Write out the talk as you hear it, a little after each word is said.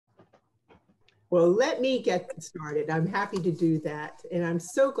Well, let me get started. I'm happy to do that. And I'm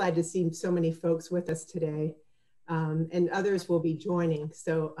so glad to see so many folks with us today, and others will be joining.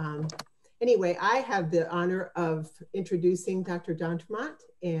 So anyway, I have the honor of introducing Dr. D'Entremont.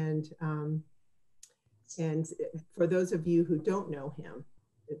 And for those of you who don't know him,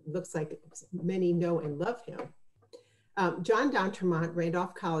 it looks like many know and love him. John D'Entremont,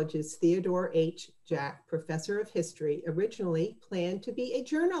 Randolph College's Theodore H. Jack Professor of History, originally planned to be a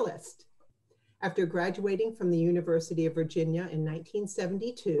journalist. After graduating from the University of Virginia in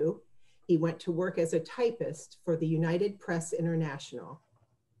 1972, he went to work as a typist for the United Press International.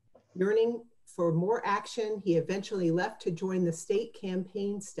 Yearning for more action, he eventually left to join the state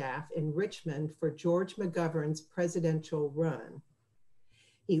campaign staff in Richmond for George McGovern's presidential run.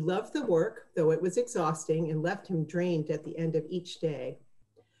 He loved the work, though it was exhausting and left him drained at the end of each day.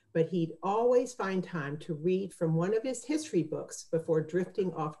 But he'd always find time to read from one of his history books before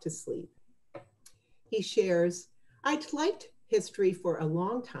drifting off to sleep. He shares, "I'd liked history for a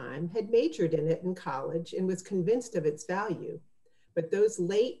long time, had majored in it in college, and was convinced of its value. But those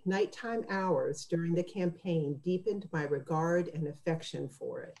late nighttime hours during the campaign deepened my regard and affection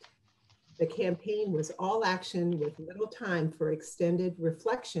for it. The campaign was all action with little time for extended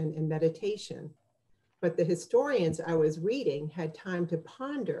reflection and meditation. But the historians I was reading had time to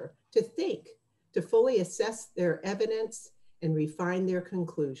ponder, to think, to fully assess their evidence and refine their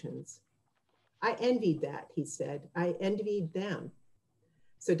conclusions. I envied that," he said. "I envied them."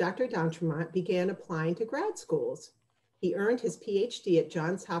 So Dr. D'Entremont began applying to grad schools. He earned his PhD at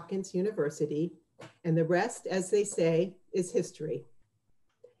Johns Hopkins University, and the rest, as they say, is history.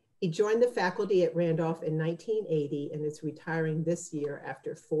 He joined the faculty at Randolph in 1980 and is retiring this year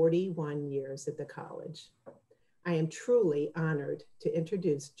after 41 years at the college. I am truly honored to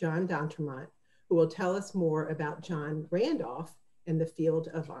introduce John D'Entremont, who will tell us more about John Randolph and the field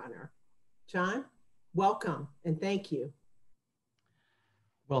of honor. John, welcome and thank you.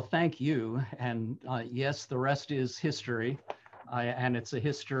 Well, thank you. And yes, the rest is history. And it's a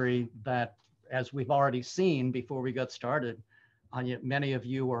history that, as we've already seen before we got started, many of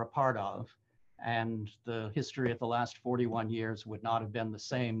you are a part of. And the history of the last 41 years would not have been the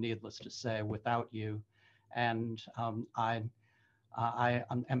same, needless to say, without you. And I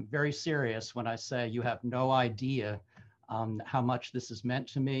am very serious when I say you have no idea how much this has meant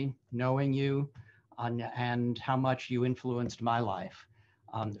to me, knowing you, and how much you influenced my life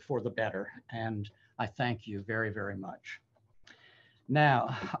for the better. And I thank you very, very much.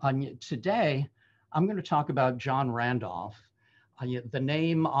 Now, today, I'm going to talk about John Randolph, the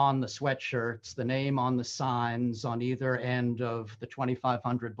name on the sweatshirts, the name on the signs on either end of the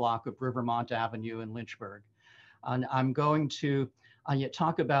 2500 block of Rivermont Avenue in Lynchburg. And I'm going to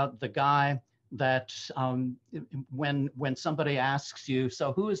talk about the guy that when somebody asks you,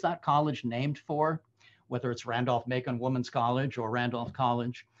 so who is that college named for? Whether it's Randolph-Macon Women's College or Randolph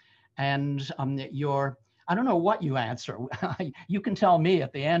College. And I don't know what you answer. You can tell me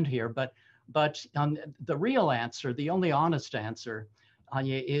at the end here, but the real answer, the only honest answer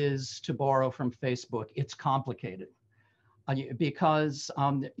is to borrow from Facebook. It's complicated because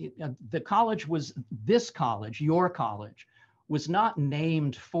the college was, this college, your college, was not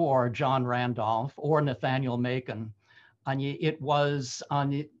named for John Randolph or Nathaniel Macon. It was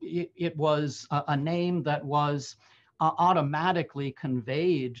a name that was automatically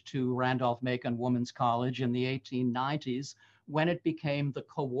conveyed to Randolph-Macon Women's College in the 1890s when it became the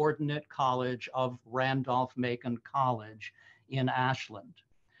coordinate college of Randolph-Macon College in Ashland.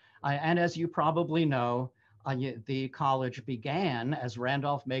 And as you probably know, the college began as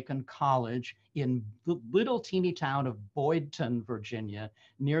Randolph-Macon College in the little teeny town of Boydton, Virginia,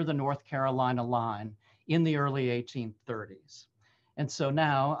 near the North Carolina line in the early 1830s. And so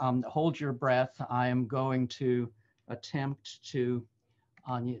now, hold your breath. I am going to attempt to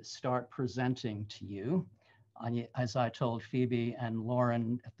start presenting to you. As I told Phoebe and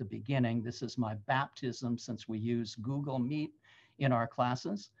Lauren at the beginning, this is my baptism since we use Google Meet in our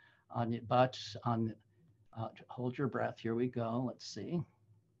classes. Hold your breath. Here we go. Let's see.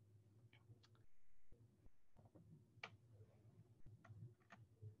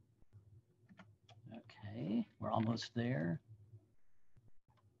 Okay, we're almost there.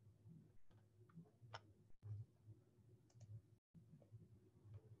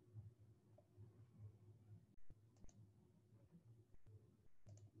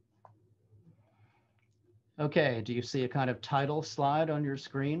 Okay, do you see a kind of title slide on your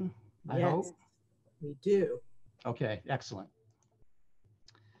screen? I hope. We do. Okay, excellent.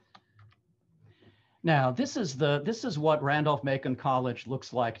 Now, this is what Randolph-Macon College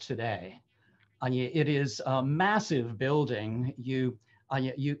looks like today. It is a massive building. You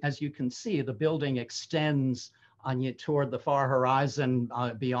as you can see, the building extends toward the far horizon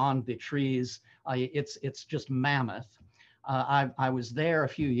beyond the trees. It's just mammoth. I was there a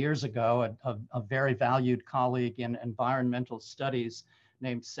few years ago. A very valued colleague in environmental studies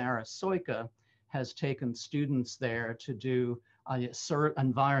named Sarah Soika has taken students there to do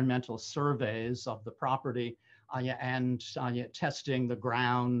environmental surveys of the property and testing the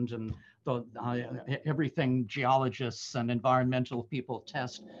ground and everything geologists and environmental people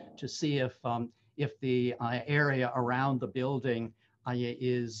test to see if the area around the building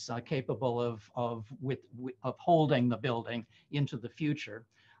is capable of holding the building into the future.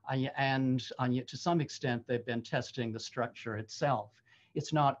 And to some extent, they've been testing the structure itself.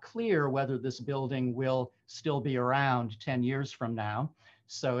 It's not clear whether this building will still be around 10 years from now.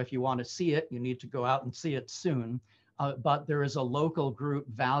 So if you want to see it, you need to go out and see it soon. But there is a local group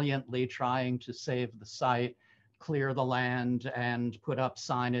valiantly trying to save the site, clear the land, and put up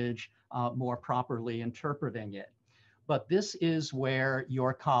signage more properly interpreting it. But this is where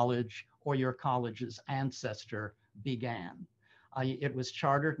your college or your college's ancestor began. It was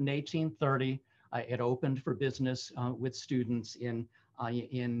chartered in 1830. It opened for business with students in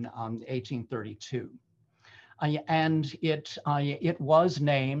 1832. And it was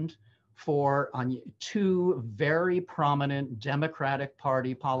named for two very prominent Democratic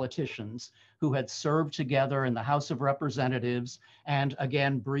Party politicians who had served together in the House of Representatives and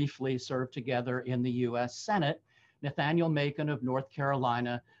again briefly served together in the US Senate, Nathaniel Macon of North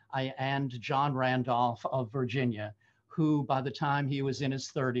Carolina and John Randolph of Virginia, who by the time he was in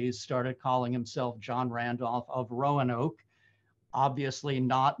his 30s started calling himself John Randolph of Roanoke. Obviously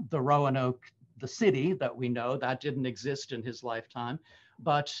not the Roanoke, the city that we know, that didn't exist in his lifetime,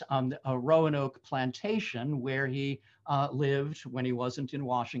 but a Roanoke plantation where he lived when he wasn't in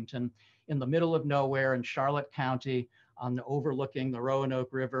Washington, in the middle of nowhere in Charlotte County, overlooking the Roanoke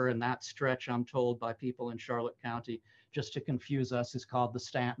River. And that stretch, I'm told by people in Charlotte County, just to confuse us, is called the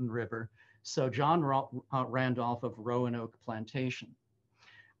Stanton River. So John Randolph of Roanoke Plantation.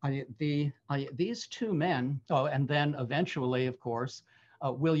 These two men, and then eventually, of course,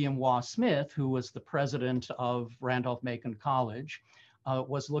 William Waugh Smith, who was the president of Randolph-Macon College,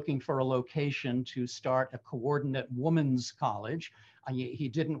 was looking for a location to start a coordinate women's college. He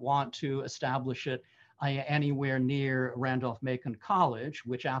didn't want to establish it anywhere near Randolph-Macon College,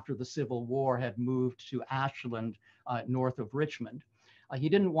 which after the Civil War had moved to Ashland, north of Richmond. He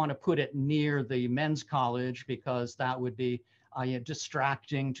didn't want to put it near the men's college because that would be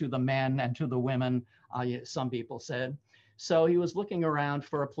distracting to the men and to the women, some people said. So he was looking around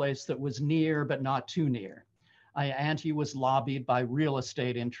for a place that was near, but not too near. And he was lobbied by real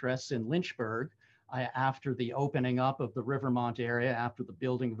estate interests in Lynchburg after the opening up of the Rivermont area, after the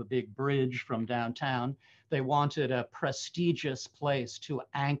building of a big bridge from downtown. They wanted a prestigious place to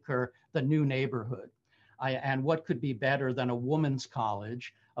anchor the new neighborhood. And what could be better than a woman's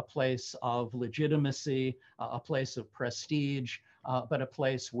college, a place of legitimacy, a place of prestige, but a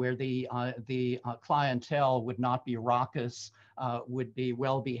place where the clientele would not be raucous, would be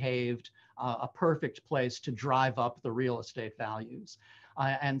well-behaved, a perfect place to drive up the real estate values.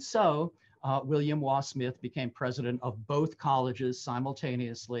 And so William Waugh Smith became president of both colleges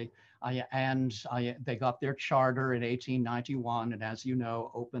simultaneously, and they got their charter in 1891, and as you know,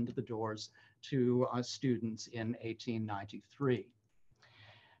 opened the doors to students in 1893.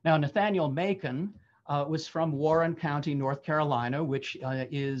 Now, Nathaniel Macon was from Warren County, North Carolina, which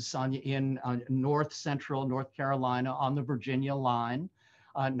is in north central North Carolina on the Virginia line,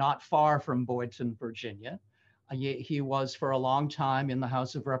 not far from Boydton, Virginia. He was for a long time in the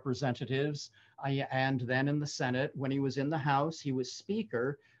House of Representatives and then in the Senate. When he was in the House, he was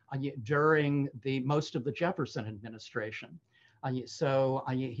Speaker during most of the Jefferson administration. So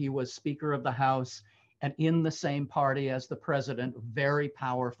he was Speaker of the House and in the same party as the president, very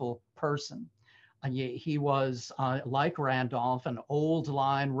powerful person. He was, like Randolph, an old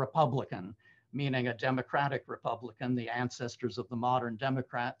line Republican, meaning a Democratic Republican, the ancestors of the modern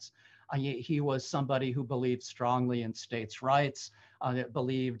Democrats. He was somebody who believed strongly in states' rights,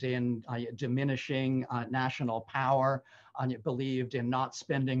 believed in diminishing national power, believed in not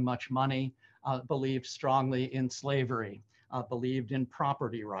spending much money, believed strongly in slavery, believed in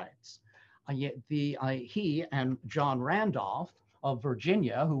property rights. He and John Randolph of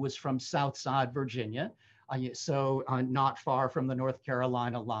Virginia, who was from Southside Virginia, so not far from the North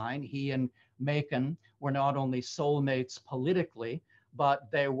Carolina line, he and Macon were not only soulmates politically,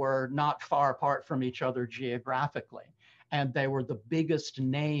 but they were not far apart from each other geographically. And they were the biggest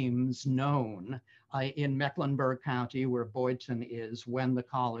names known in Mecklenburg County, where Boydton is, when the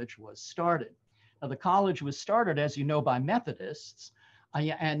college was started. Now, the college was started, as you know, by Methodists,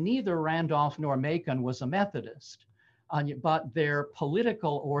 And neither Randolph nor Macon was a Methodist, but their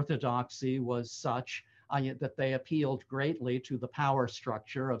political orthodoxy was such that they appealed greatly to the power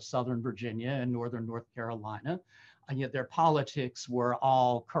structure of Southern Virginia and Northern North Carolina. Yet their politics were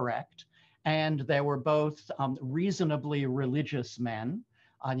all correct. And they were both reasonably religious men,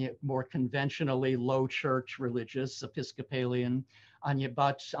 more conventionally low church religious, Episcopalian,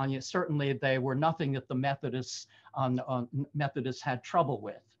 but certainly they were nothing that the Methodists had trouble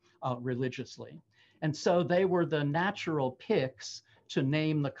with religiously. And so they were the natural picks to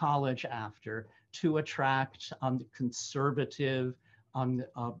name the college after, to attract conservative,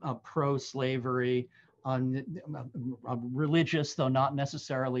 pro-slavery, religious, though not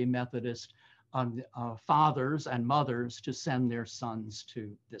necessarily Methodist, fathers and mothers to send their sons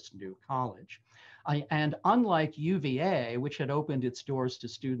to this new college. And unlike UVA, which had opened its doors to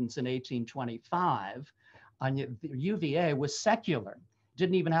students in 1825, UVA was secular,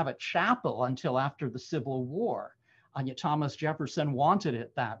 didn't even have a chapel until after the Civil War. Thomas Jefferson wanted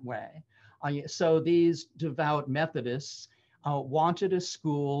it that way. So these devout Methodists wanted a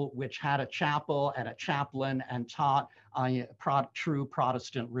school which had a chapel and a chaplain and taught true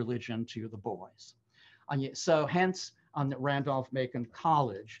Protestant religion to the boys. So hence Randolph-Macon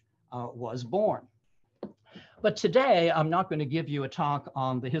College was born. But today, I'm not going to give you a talk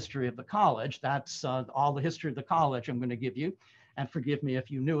on the history of the college. That's all the history of the college I'm going to give you. And forgive me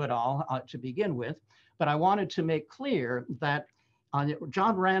if you knew it all to begin with. But I wanted to make clear that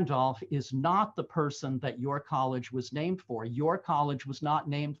John Randolph is not the person that your college was named for. Your college was not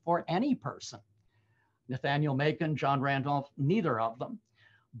named for any person. Nathaniel Macon, John Randolph, neither of them.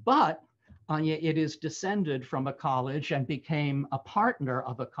 But it is descended from a college and became a partner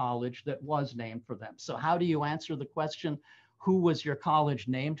of a college that was named for them. So how do you answer the question, who was your college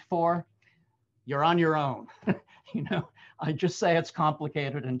named for? You're on your own. I just say it's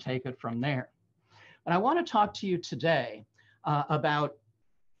complicated and take it from there. And I want to talk to you today about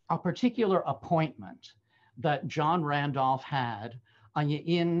a particular appointment that John Randolph had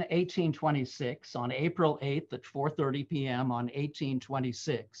in 1826, on April 8th at 4:30 p.m. on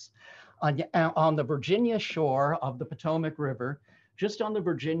 1826, on the Virginia shore of the Potomac River, just on the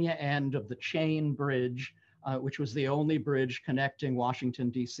Virginia end of the Chain Bridge, which was the only bridge connecting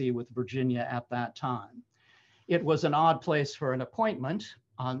Washington, D.C. with Virginia at that time. It was an odd place for an appointment.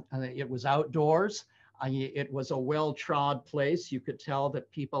 It was outdoors. It was a well-trod place. You could tell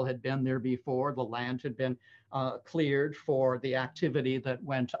that people had been there before. The land had been cleared for the activity that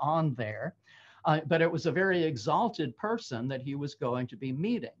went on there. But it was a very exalted person that he was going to be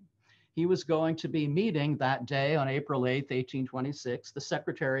meeting. He was going to be meeting that day on April 8th, 1826, the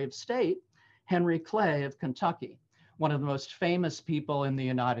Secretary of State, Henry Clay of Kentucky, one of the most famous people in the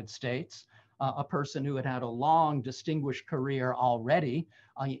United States, a person who had had a long, distinguished career already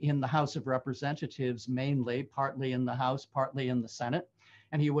in the House of Representatives, mainly, partly in the House, partly in the Senate.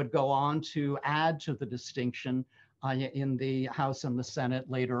 And he would go on to add to the distinction in the House and the Senate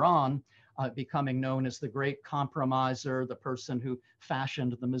later on, becoming known as the great compromiser, the person who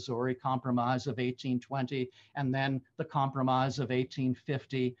fashioned the Missouri Compromise of 1820, and then the Compromise of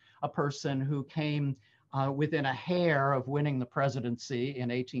 1850, a person who came within a hair of winning the presidency in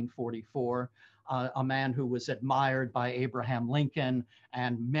 1844, a man who was admired by Abraham Lincoln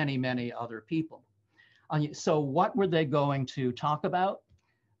and many, many other people. So what were they going to talk about?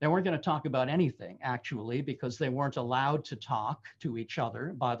 They weren't going to talk about anything, actually, because they weren't allowed to talk to each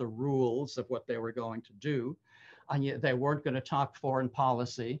other by the rules of what they were going to do. They weren't going to talk foreign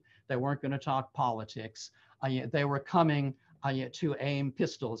policy. They weren't going to talk politics. They were coming to aim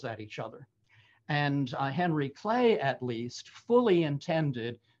pistols at each other. And Henry Clay, at least, fully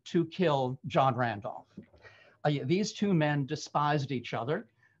intended to kill John Randolph. These two men despised each other.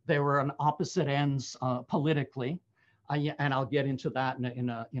 They were on opposite ends politically. And I'll get into that in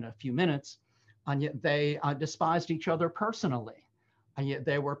a few minutes. They despised each other personally.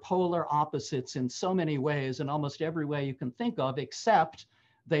 They were polar opposites in so many ways, in almost every way you can think of, except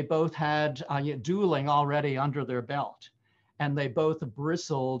they both had dueling already under their belt, and they both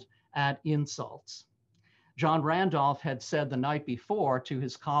bristled at insults. John Randolph had said the night before to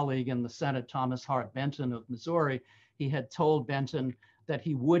his colleague in the Senate, Thomas Hart Benton of Missouri, he had told Benton that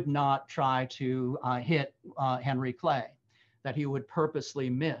he would not try to hit Henry Clay, that he would purposely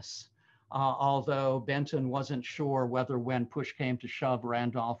miss, although Benton wasn't sure whether when push came to shove,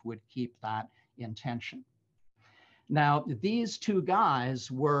 Randolph would keep that intention. Now, these two guys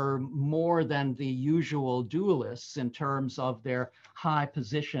were more than the usual duelists in terms of their high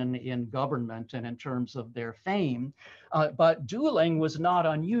position in government and in terms of their fame, but dueling was not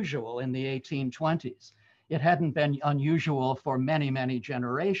unusual in the 1820s. It hadn't been unusual for many, many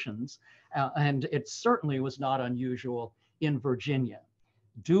generations, and it certainly was not unusual in Virginia.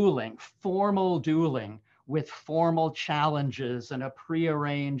 Dueling, formal dueling with formal challenges and a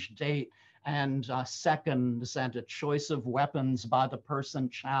prearranged date and seconds and a choice of weapons by the person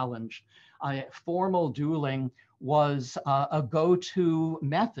challenged. Formal dueling was a go-to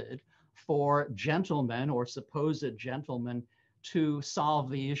method for gentlemen or supposed gentlemen to solve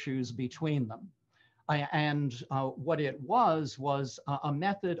the issues between them. And what it was a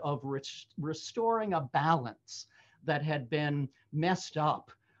method of restoring a balance that had been messed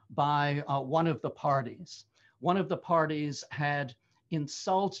up by one of the parties. One of the parties had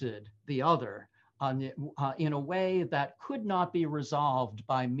insulted the other in a way that could not be resolved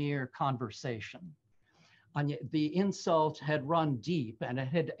by mere conversation. The insult had run deep, and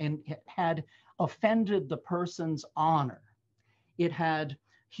it had offended the person's honor. It had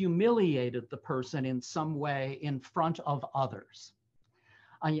humiliated the person in some way in front of others.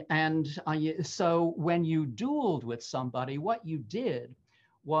 So when you dueled with somebody, what you did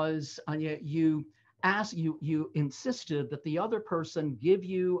was you insisted that the other person give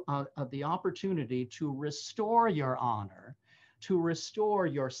you the opportunity to restore your honor, to restore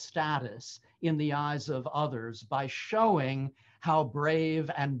your status in the eyes of others by showing how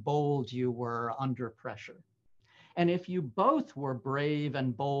brave and bold you were under pressure. And if you both were brave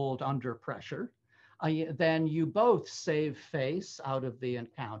and bold under pressure, then you both save face out of the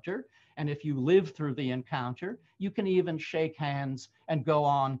encounter. And if you live through the encounter, you can even shake hands and go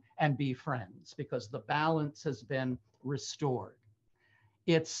on and be friends because the balance has been restored.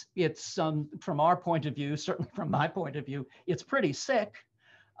 It's from our point of view, certainly from my point of view, it's pretty sick,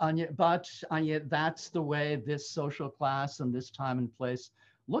 but that's the way this social class and this time and place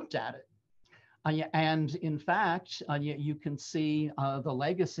looked at it. And in fact, you can see the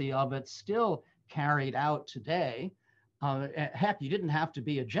legacy of it still carried out today. Heck, you didn't have to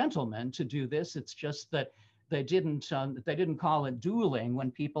be a gentleman to do this. It's just that they didn't call it dueling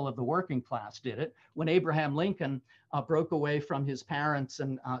when people of the working class did it. When Abraham Lincoln broke away from his parents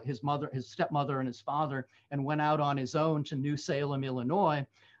and his stepmother and his father and went out on his own to New Salem, Illinois,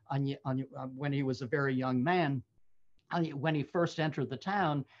 when he was a very young man, when he first entered the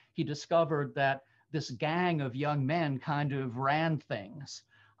town, he discovered that this gang of young men kind of ran things.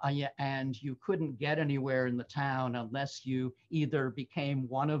 And you couldn't get anywhere in the town unless you either became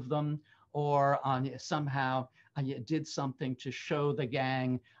one of them or somehow did something to show the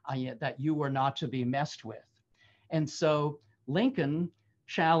gang that you were not to be messed with. And so Lincoln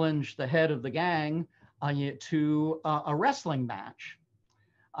challenged the head of the gang to a wrestling match.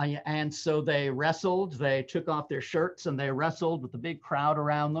 And so they wrestled, they took off their shirts and they wrestled with the big crowd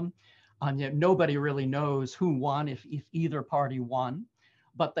around them. Nobody really knows who won, if either party won,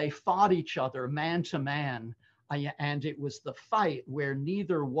 but they fought each other man to man. And it was the fight where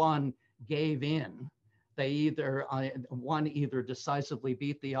neither one gave in. One either decisively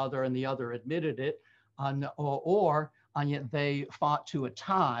beat the other and the other admitted it, or they fought to a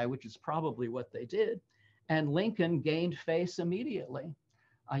tie, which is probably what they did. And Lincoln gained face immediately.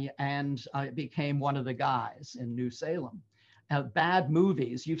 And became one of the guys in New Salem. Bad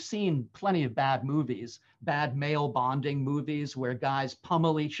movies, you've seen plenty of bad movies, bad male bonding movies where guys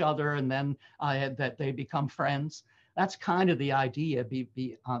pummel each other and then that they become friends. That's kind of the idea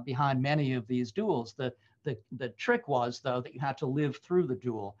behind many of these duels. The trick was, though, that you had to live through the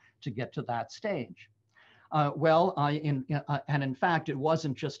duel to get to that stage. And in fact, it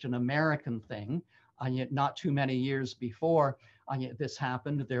wasn't just an American thing. Not too many years before this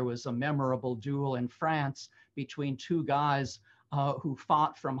happened, there was a memorable duel in France between two guys who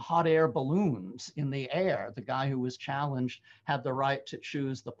fought from hot air balloons in the air. The guy who was challenged had the right to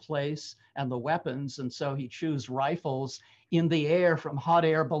choose the place and the weapons, and so he chose rifles in the air from hot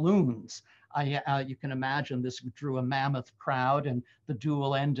air balloons. You can imagine this drew a mammoth crowd, and the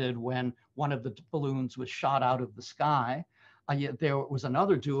duel ended when one of the balloons was shot out of the sky. There was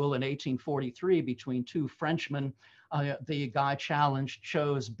another duel in 1843 between two Frenchmen. The guy challenged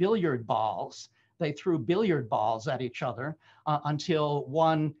chose billiard balls. They threw billiard balls at each other until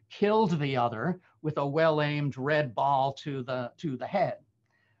one killed the other with a well-aimed red ball to the head.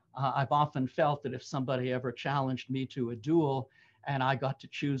 I've often felt that if somebody ever challenged me to a duel and I got to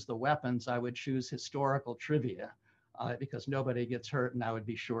choose the weapons, I would choose historical trivia because nobody gets hurt and I would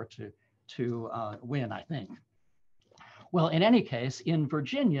be sure to win, I think. Well, in any case, in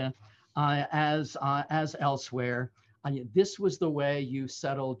Virginia, as elsewhere, this was the way you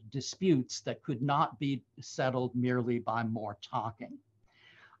settled disputes that could not be settled merely by more talking.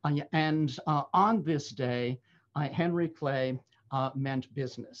 And on this day, Henry Clay meant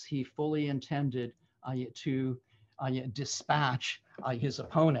business. He fully intended to dispatch his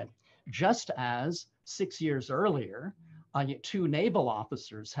opponent, just as 6 years earlier, two naval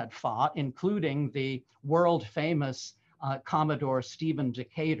officers had fought, including the world famous Commodore Stephen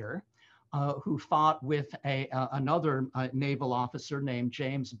Decatur, who fought with another naval officer named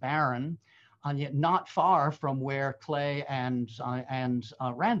James Barron, not far from where Clay and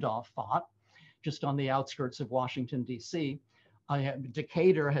Randolph fought, just on the outskirts of Washington, D.C.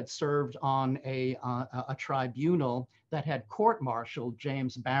 Decatur had served on a tribunal that had court-martialed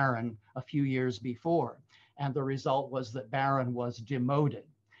James Barron a few years before. And the result was that Barron was demoted.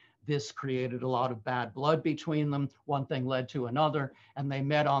 This created a lot of bad blood between them. One thing led to another, and they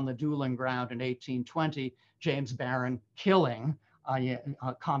met on the dueling ground in 1820, James Barron killing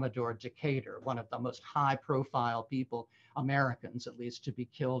Commodore Decatur, one of the most high-profile people, Americans at least, to be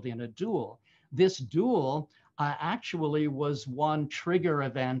killed in a duel. This duel actually was one trigger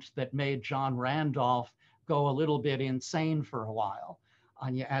event that made John Randolph go a little bit insane for a while.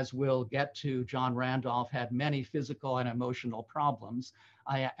 As we'll get to, John Randolph had many physical and emotional problems,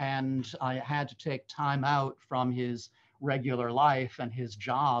 and had to take time out from his regular life and his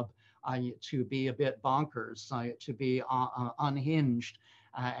job to be a bit bonkers, to be unhinged,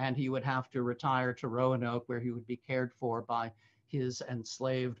 and he would have to retire to Roanoke, where he would be cared for by his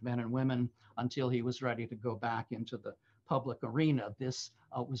enslaved men and women until he was ready to go back into the public arena. This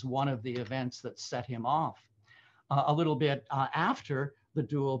was one of the events that set him off. A little bit after the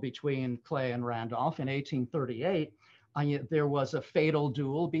duel between Clay and Randolph in 1838, there was a fatal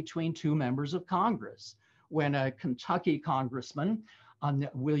duel between two members of Congress when a Kentucky congressman,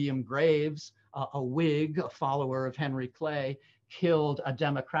 William Graves, a Whig, a follower of Henry Clay, killed a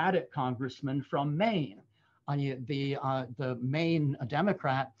Democratic congressman from Maine. The Maine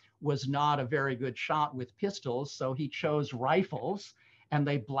Democrat was not a very good shot with pistols, so he chose rifles, and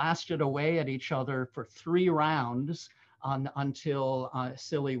they blasted away at each other for 3 rounds until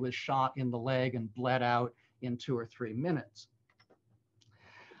Silly was shot in the leg and bled out in 2 or 3 minutes.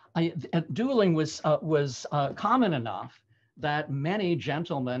 Dueling was common enough that many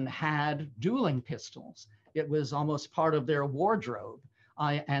gentlemen had dueling pistols. It was almost part of their wardrobe.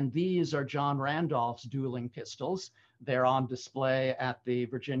 And these are John Randolph's dueling pistols. They're on display at the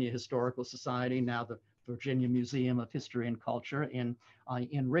Virginia Historical Society, now the Virginia Museum of History and Culture in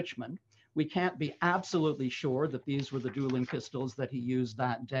Richmond. We can't be absolutely sure that these were the dueling pistols that he used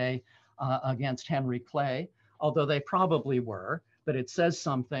that day against Henry Clay, although they probably were, but it says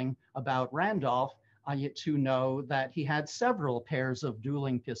something about Randolph to know that he had several pairs of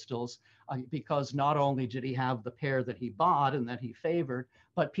dueling pistols because not only did he have the pair that he bought and that he favored,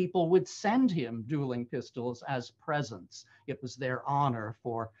 but people would send him dueling pistols as presents. It was their honor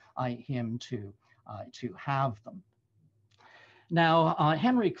for him to have them. Now,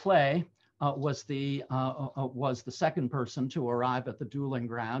 Henry Clay was the second person to arrive at the dueling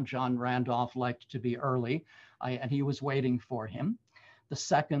ground. John Randolph liked to be early, and he was waiting for him. The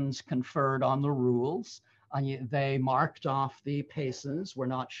seconds conferred on the rules. They marked off the paces. We're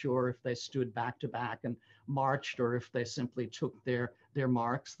not sure if they stood back to back and marched or if they simply took their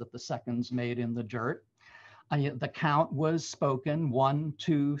marks that the seconds made in the dirt. The count was spoken, 1,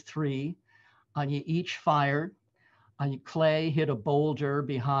 2, 3. Each fired. Clay hit a boulder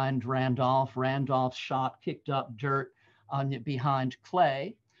behind Randolph. Randolph's shot kicked up dirt behind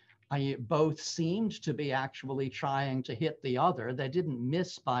Clay. Both seemed to be actually trying to hit the other. They didn't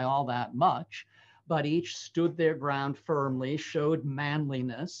miss by all that much, but each stood their ground firmly, showed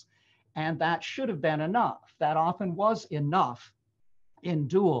manliness, and that should have been enough. That often was enough in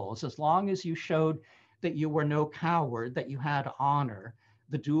duels. As long as you showed that you were no coward, that you had honor,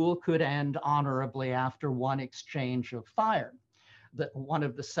 the duel could end honorably after one exchange of fire. That one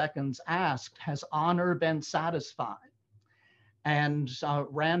of the seconds asked, "Has honor been satisfied?" And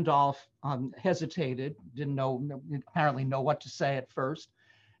Randolph hesitated, didn't apparently know what to say at first.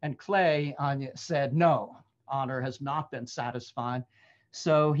 And Clay said, "No, honor has not been satisfied."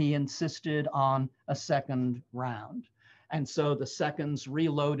 So he insisted on a second round. And so the seconds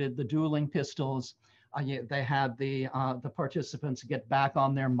reloaded the dueling pistols. They had the participants get back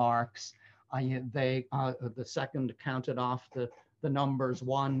on their marks. The second counted off the numbers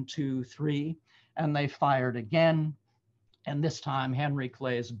 1, 2, 3, and they fired again. And this time, Henry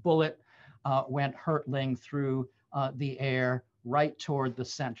Clay's bullet went hurtling through the air right toward the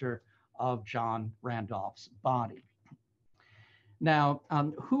center of John Randolph's body. Now,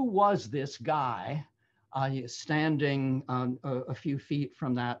 who was this guy standing a few feet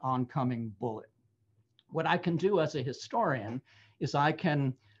from that oncoming bullet? What I can do as a historian is I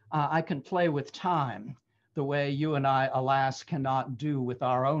can play with time. the way you and I, alas, cannot do with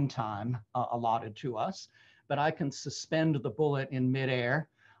our own time allotted to us, but I can suspend the bullet in midair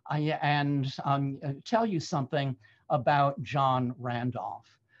and tell you something about John Randolph.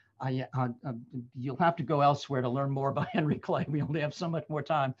 You'll have to go elsewhere to learn more about Henry Clay. We only have so much more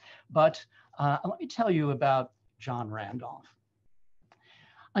time, but let me tell you about John Randolph.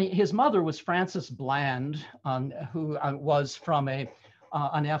 His mother was Frances Bland, who was from an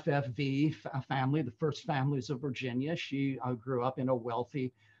FFV family, the first families of Virginia. She grew up in a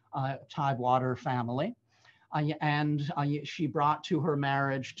wealthy Tidewater family. And she brought to her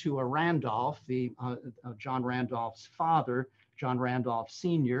marriage to a Randolph, John Randolph's father, John Randolph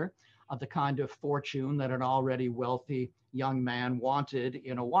Sr., the kind of fortune that an already wealthy young man wanted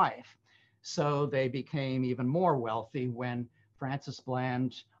in a wife. So they became even more wealthy when Frances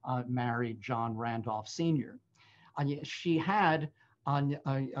Bland married John Randolph Sr. She had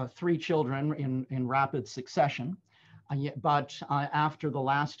 3 children in rapid succession, but after the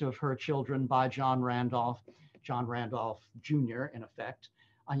last of her children by John Randolph Jr., in effect,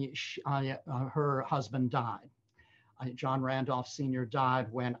 her husband died. John Randolph Sr.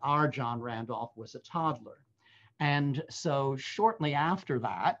 died when our John Randolph was a toddler. And so shortly after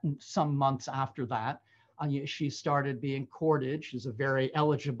that, some months after that, she started being courted. She's a very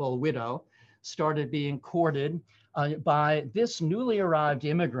eligible widow, started being courted by this newly arrived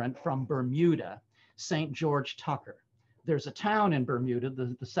immigrant from Bermuda, St. George Tucker. There's a town in Bermuda,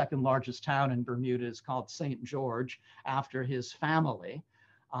 the second largest town in Bermuda is called St. George, after his family,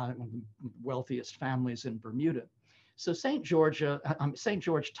 wealthiest families in Bermuda. So St. George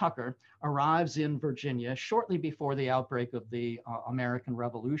Tucker arrives in Virginia shortly before the outbreak of the American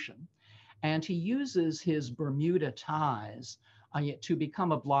Revolution. And he uses his Bermuda ties to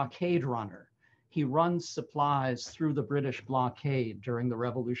become a blockade runner. He runs supplies through the British blockade during the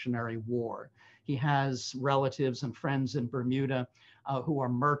Revolutionary War. He has relatives and friends in Bermuda who are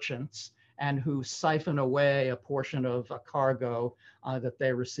merchants and who siphon away a portion of a cargo that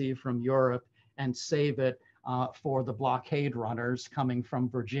they receive from Europe and save it for the blockade runners coming from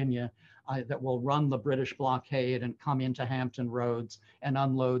Virginia that will run the British blockade and come into Hampton Roads and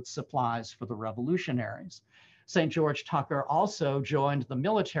unload supplies for the revolutionaries. St. George Tucker also joined the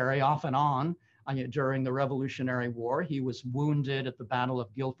military off and on during the Revolutionary War. He was wounded at the Battle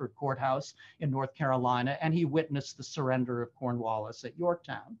of Guilford Courthouse in North Carolina, and he witnessed the surrender of Cornwallis at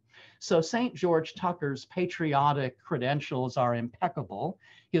Yorktown. So St. George Tucker's patriotic credentials are impeccable.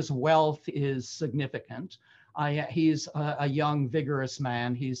 His wealth is significant. He's a young, vigorous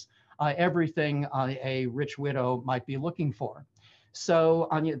man. He's everything a rich widow might be looking for. So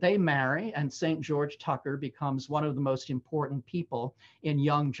they marry, and St. George Tucker becomes one of the most important people in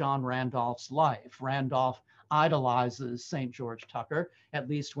young John Randolph's life. Randolph idolizes St. George Tucker, at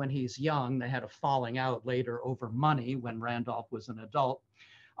least when he's young. They had a falling out later over money when Randolph was an adult.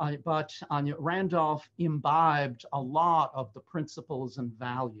 But Randolph imbibed a lot of the principles and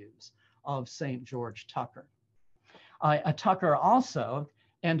values of St. George Tucker. Tucker also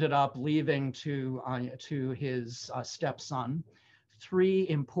ended up leaving to his stepson 3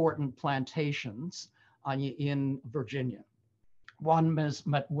 important plantations in Virginia. One was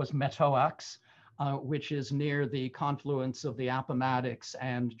Metoax, which is near the confluence of the Appomattox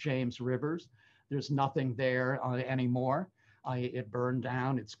and James Rivers. There's nothing there anymore. It burned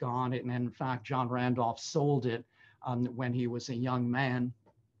down, it's gone. And in fact, John Randolph sold it when he was a young man.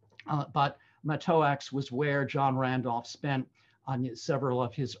 But Metoax was where John Randolph spent several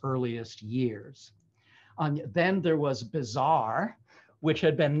of his earliest years. Then there was Bizarre, which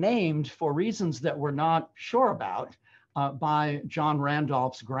had been named for reasons that we're not sure about by John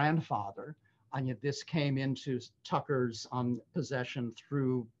Randolph's grandfather. This came into Tucker's possession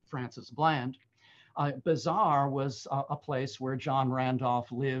through Frances Bland. Bizarre was a place where John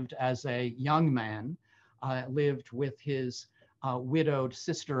Randolph lived as a young man, lived with his widowed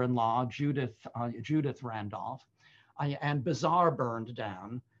sister-in-law, Judith Randolph. And Bizarre burned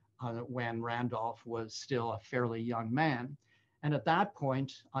down when Randolph was still a fairly young man. And at that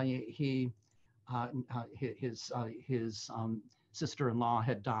point, his sister-in-law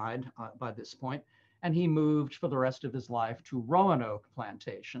had died by this point, and he moved for the rest of his life to Roanoke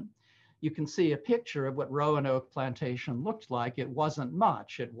Plantation. You can see a picture of what Roanoke Plantation looked like. It wasn't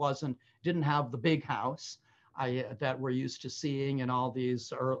much. Didn't have the big house that we're used to seeing in all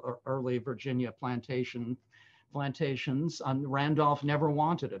these early Virginia plantations. Randolph never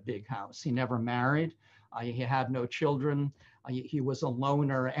wanted a big house. He never married. He had no children. He was a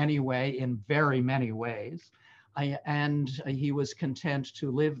loner anyway in very many ways. And he was content to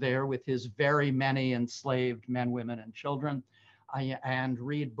live there with his very many enslaved men, women, and children and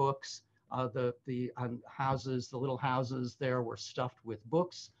read books The houses, the little houses there were stuffed with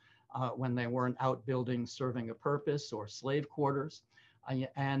books when they weren't outbuildings serving a purpose or slave quarters.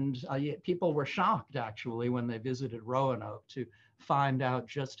 And people were shocked, actually, when they visited Roanoke to find out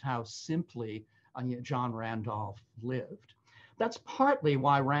just how simply John Randolph lived. That's partly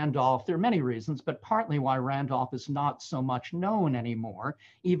why Randolph, there are many reasons, but partly why Randolph is not so much known anymore,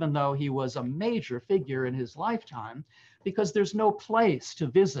 even though he was a major figure in his lifetime, because there's no place to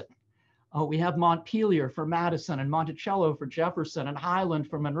visit. We have Montpelier for Madison and Monticello for Jefferson and Highland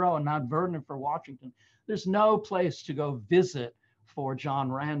for Monroe and Mount Vernon for Washington. There's no place to go visit for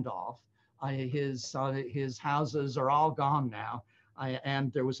John Randolph. His houses are all gone now,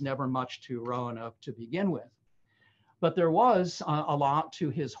 and there was never much to Roanoke to begin with. But there was a lot to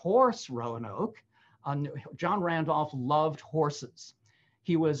his horse, Roanoke. John Randolph loved horses.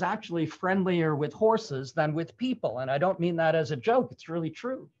 He was actually friendlier with horses than with people, and I don't mean that as a joke, it's really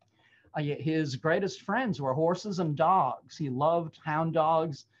true. His greatest friends were horses and dogs. He loved hound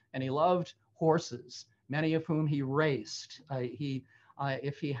dogs and he loved horses, many of whom he raced.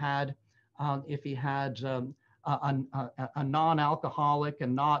 If he had a non-alcoholic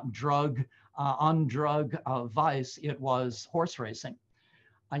and not undrug vice, it was horse racing.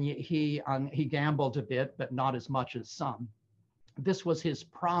 And he gambled a bit, but not as much as some. This was his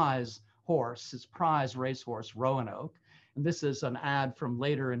prize horse, his prize racehorse, Roanoke. And this is an ad from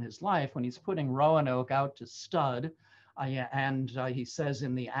later in his life when he's putting Roanoke out to stud. And he says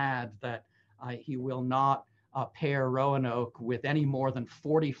in the ad that he will not pair Roanoke with any more than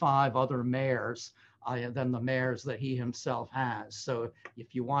 45 other mares than the mares that he himself has. So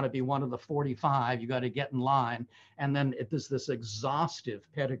if you want to be one of the 45, you got to get in line. And then there's this exhaustive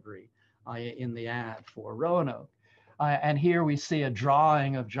pedigree in the ad for Roanoke. And here we see a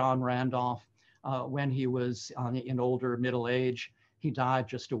drawing of John Randolph when he was in older middle age. He died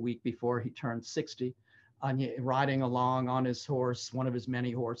just a week before he turned 60, riding along on his horse, one of his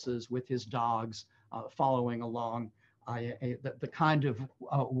many horses, with his dogs, following along the kind of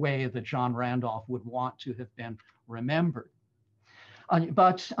way that John Randolph would want to have been remembered.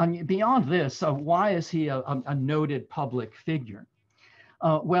 But beyond this, why is he a noted public figure?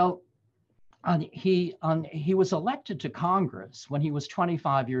 Well, he was elected to Congress when he was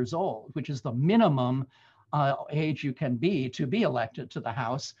 25 years old, which is the minimum age you can be to be elected to the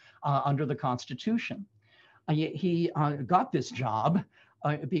House under the Constitution. He got this job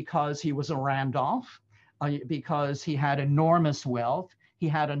because he was a Randolph, because he had enormous wealth, he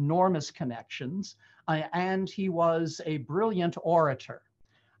had enormous connections, and he was a brilliant orator.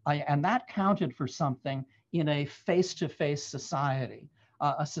 And that counted for something in a face-to-face society.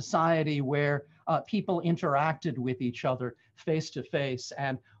 A society where people interacted with each other face to face,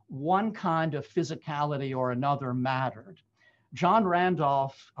 and one kind of physicality or another mattered. John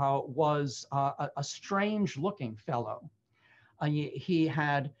Randolph was a strange looking fellow. He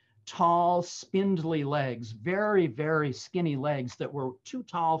had tall, spindly legs, very, very skinny legs that were too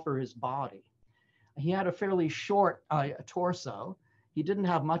tall for his body. He had a fairly short torso. He didn't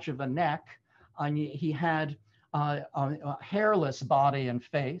have much of a neck. He had a hairless body and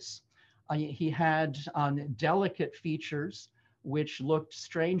face. He had delicate features, which looked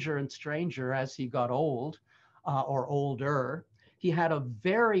stranger and stranger as he got old or older. He had a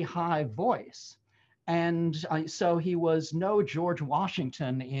very high voice. And so he was no George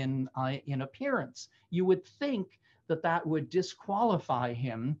Washington in appearance. You would think that that would disqualify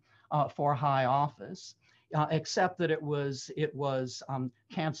him for high office. Except that it was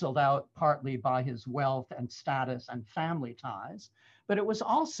canceled out partly by his wealth and status and family ties, but it was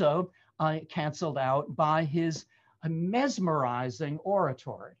also canceled out by his mesmerizing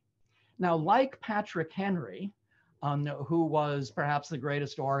oratory. Now, like Patrick Henry, who was perhaps the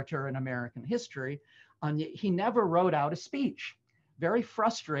greatest orator in American history, he never wrote out a speech. Very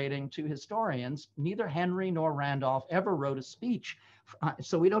frustrating to historians. Neither Henry nor Randolph ever wrote a speech.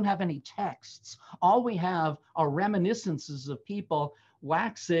 So we don't have any texts. All we have are reminiscences of people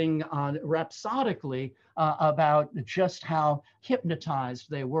waxing rhapsodically about just how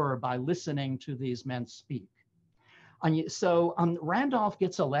hypnotized they were by listening to these men speak. So Randolph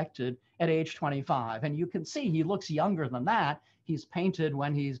gets elected at age 25, and you can see he looks younger than that. He's painted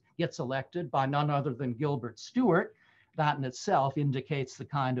when he gets elected by none other than Gilbert Stuart. That in itself indicates the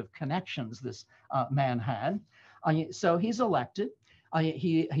kind of connections this man had. So he's elected.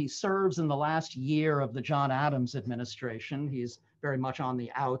 He serves in the last year of the John Adams administration. He's very much on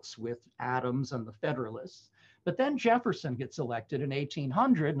the outs with Adams and the Federalists. But then Jefferson gets elected in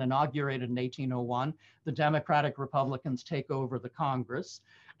 1800 and inaugurated in 1801. The Democratic Republicans take over the Congress.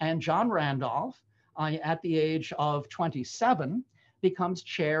 And John Randolph, at the age of 27, becomes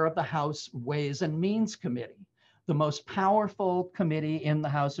chair of the House Ways and Means Committee, the most powerful committee in the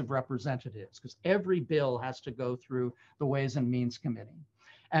House of Representatives, because every bill has to go through the Ways and Means Committee.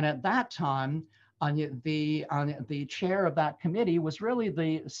 And at that time, the chair of that committee was really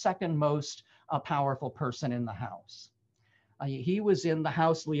the second most powerful person in the House. He was in the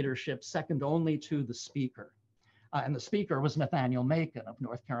House leadership second only to the Speaker. And the Speaker was Nathaniel Macon of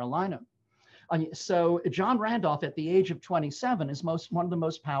North Carolina. So John Randolph, at the age of 27, is one of the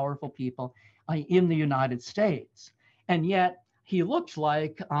most powerful people in the United States. And yet he looked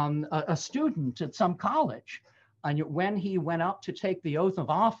like a student at some college. And when he went up to take the oath of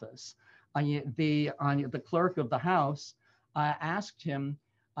office, the clerk of the House asked him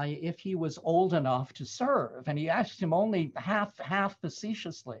if he was old enough to serve. And he asked him only half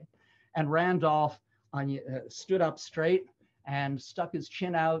facetiously. And Randolph stood up straight and stuck his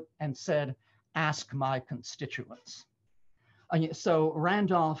chin out and said, "Ask my constituents." So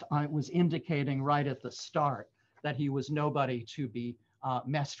Randolph was indicating right at the start that he was nobody to be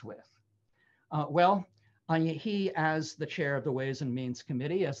messed with. He, as the chair of the Ways and Means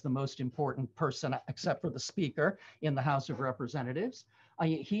Committee, as the most important person, except for the Speaker in the House of Representatives,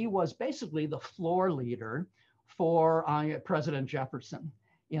 he was basically the floor leader for President Jefferson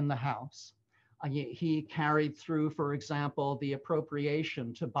in the House. He carried through, for example, the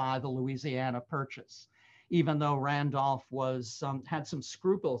appropriation to buy the Louisiana Purchase. Even though Randolph had some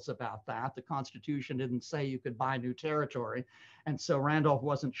scruples about that, the Constitution didn't say you could buy new territory. And so Randolph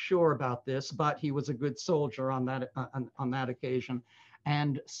wasn't sure about this, but he was a good soldier on that occasion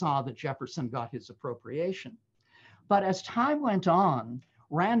and saw that Jefferson got his appropriation. But as time went on,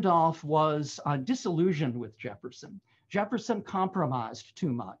 Randolph was disillusioned with Jefferson. Jefferson compromised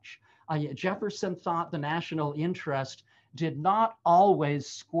too much. Jefferson thought the national interest did not always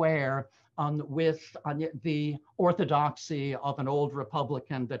square with the orthodoxy of an old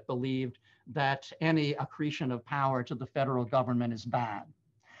Republican that believed that any accretion of power to the federal government is bad.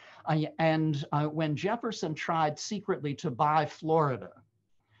 When Jefferson tried secretly to buy Florida,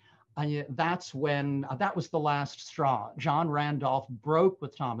 that was the last straw. John Randolph broke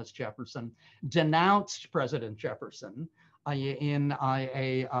with Thomas Jefferson, denounced President Jefferson in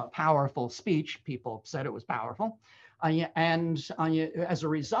a powerful speech. People said it was powerful. As a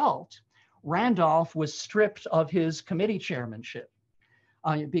result, Randolph was stripped of his committee chairmanship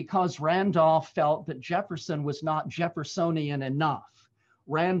because Randolph felt that Jefferson was not Jeffersonian enough.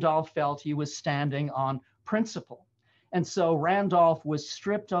 Randolph felt he was standing on principle. And so Randolph was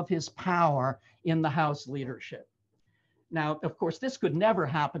stripped of his power in the House leadership. Now, of course, this could never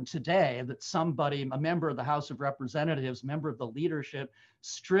happen today, that somebody, a member of the House of Representatives, member of the leadership,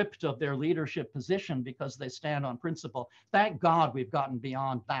 stripped of their leadership position because they stand on principle. Thank God we've gotten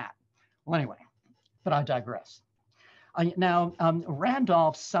beyond that. Well, anyway, but I digress.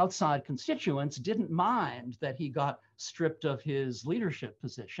 Randolph's South Side constituents didn't mind that he got stripped of his leadership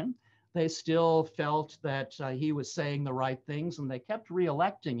position. They still felt that he was saying the right things, and they kept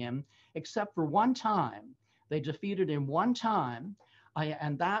reelecting him, except for one time. They defeated him one time,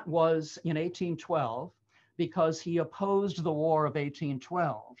 and that was in 1812, because he opposed the War of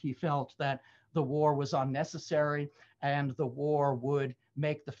 1812. He felt that the war was unnecessary and the war would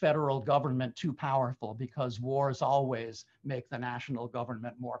make the federal government too powerful, because wars always make the national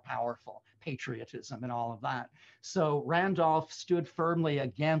government more powerful, patriotism and all of that. So Randolph stood firmly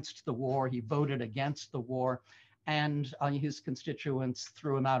against the war. He voted against the war, and his constituents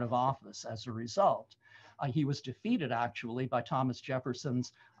threw him out of office as a result. He was defeated actually by Thomas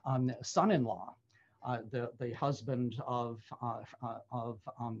Jefferson's son-in-law, the husband of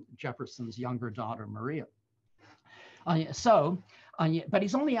Jefferson's younger daughter, Maria. But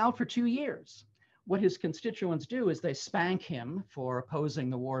he's only out for 2 years. What his constituents do is they spank him for opposing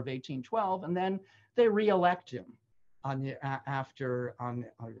the War of 1812, and then they re-elect him after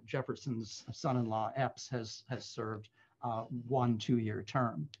Jefferson's son-in-law, Epps, has served 1 2-year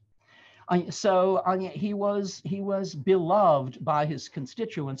term. He was beloved by his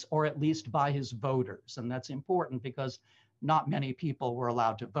constituents, or at least by his voters. And that's important because not many people were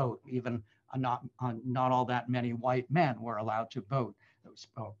allowed to vote. Even not all that many white men were allowed to vote. There was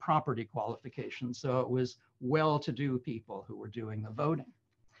property qualifications. So it was well-to-do people who were doing the voting.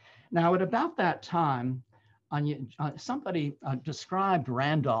 Now, at about that time, somebody described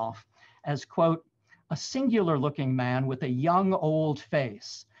Randolph as, quote, a singular-looking man with a young old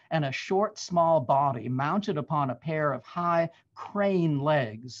face and a short, small body mounted upon a pair of high crane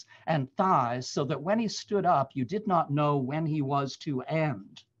legs and thighs, so that when he stood up, you did not know when he was to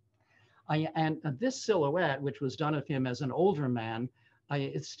end. And this silhouette, which was done of him as an older man,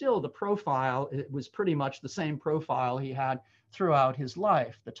 It's still the profile, it was pretty much the same profile he had throughout his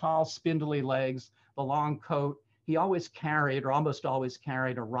life. The tall, spindly legs, the long coat. He always carried, or almost always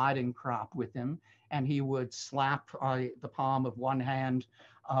carried, a riding crop with him, and he would slap the palm of one hand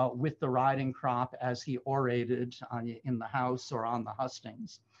with the riding crop as he orated in the House or on the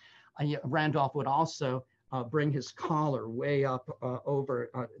hustings. Randolph would also bring his collar way up over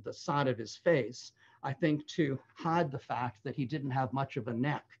the side of his face, I think to hide the fact that he didn't have much of a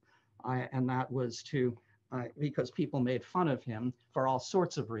neck. And that was because people made fun of him for all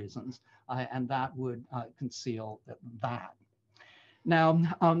sorts of reasons, and that would conceal that. Now,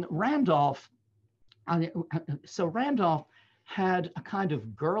 Randolph had a kind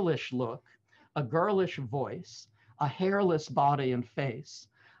of girlish look, a girlish voice, a hairless body and face,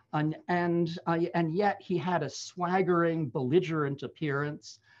 and yet he had a swaggering, belligerent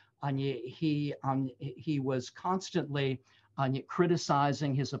appearance. And he was constantly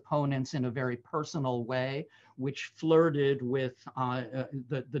criticizing his opponents in a very personal way, which flirted with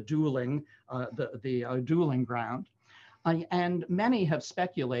the dueling, dueling ground. And many have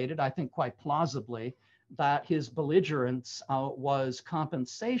speculated, I think quite plausibly, that his belligerence was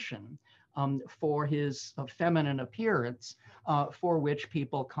compensation for his feminine appearance, for which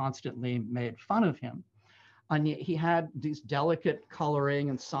people constantly made fun of him. And he had these delicate coloring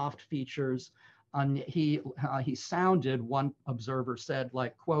and soft features. And he sounded, one observer said,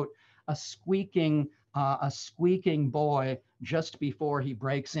 like, quote, a squeaking boy just before he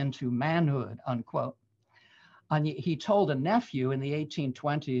breaks into manhood, unquote. And he told a nephew in the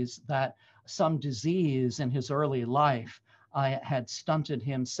 1820s that some disease in his early life had stunted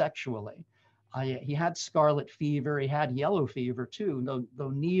him sexually. He had scarlet fever, he had yellow fever too, though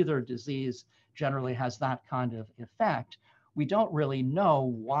neither disease generally has that kind of effect. We don't really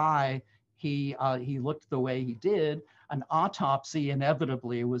know why he looked the way he did. An autopsy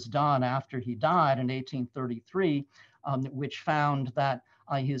inevitably was done after he died in 1833, which found that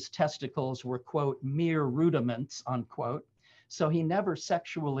his testicles were, quote, mere rudiments, unquote. So he never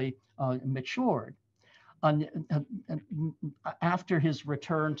sexually matured. After his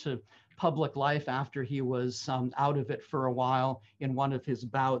return to public life, after he was out of it for a while in one of his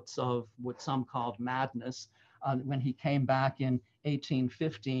bouts of what some called madness, when he came back in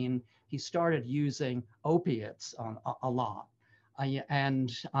 1815, he started using opiates a lot.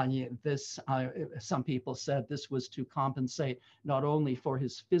 Some people said this was to compensate not only for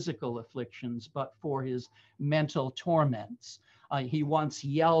his physical afflictions, but for his mental torments. He once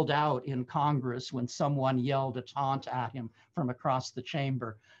yelled out in Congress when someone yelled a taunt at him from across the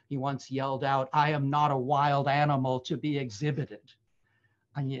chamber. He once yelled out, "I am not a wild animal to be exhibited."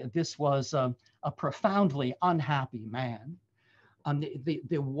 And this was a profoundly unhappy man.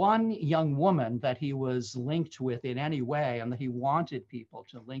 The one young woman that he was linked with in any way and that he wanted people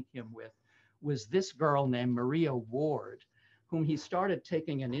to link him with was this girl named Maria Ward, whom he started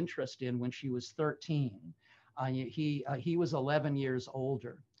taking an interest in when she was 13. He was 11 years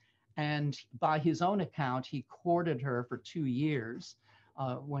older. And by his own account, he courted her for 2 years.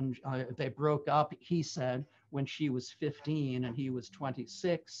 When they broke up, he said, when she was 15 and he was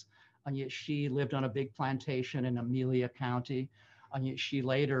 26, and yet she lived on a big plantation in Amelia County. And she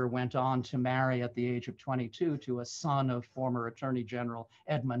later went on to marry at the age of 22 to a son of former Attorney General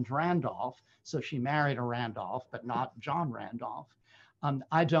Edmund Randolph. So she married a Randolph, but not John Randolph.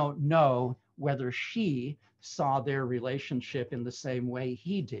 I don't know whether she saw their relationship in the same way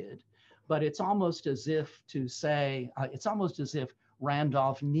he did, but it's almost as if to say, it's almost as if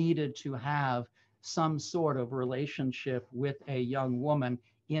Randolph needed to have some sort of relationship with a young woman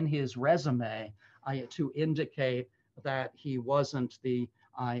in his resume to indicate that he wasn't the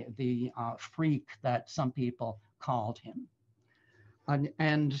freak that some people called him.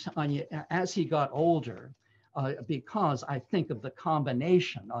 And as he got older, because I think of the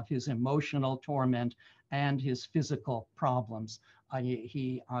combination of his emotional torment and his physical problems,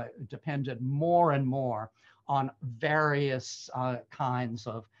 he depended more and more on various kinds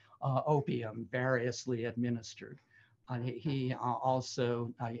of opium, variously administered. He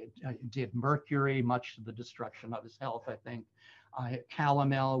also did mercury, much to the destruction of his health, I think.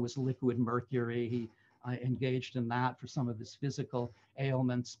 Calomel was liquid mercury. He engaged in that for some of his physical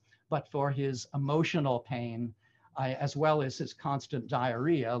ailments. But for his emotional pain, as well as his constant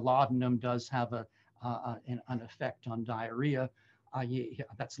diarrhea, laudanum does have an effect on diarrhea.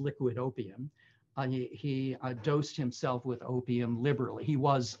 That's liquid opium. He dosed himself with opium liberally. He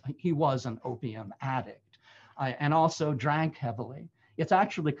was an opium addict. And also drank heavily. It's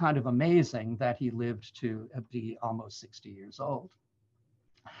actually kind of amazing that he lived to be almost 60 years old.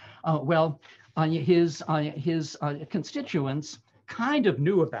 His constituents kind of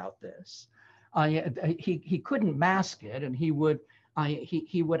knew about this. He couldn't mask it, and he would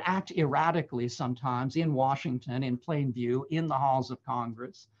act erratically sometimes in Washington, in plain view, in the halls of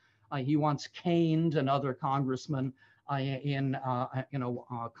Congress. He once caned another congressman in a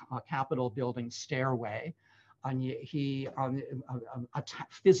Capitol building stairway. And he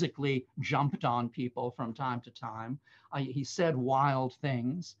physically jumped on people from time to time. He said wild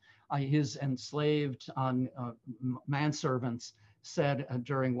things. His enslaved manservants said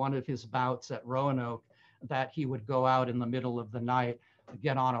during one of his bouts at Roanoke that he would go out in the middle of the night,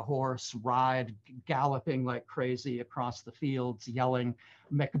 get on a horse, ride, galloping like crazy across the fields, yelling,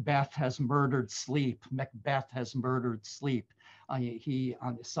 "Macbeth has murdered sleep. Macbeth has murdered sleep." He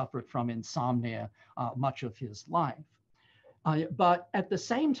suffered from insomnia much of his life. But at the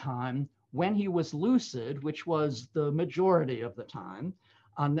same time, when he was lucid, which was the majority of the time,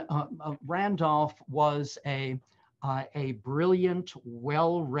 Randolph was a brilliant,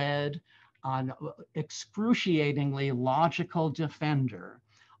 well-read, excruciatingly logical defender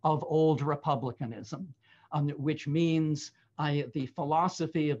of old republicanism, which means the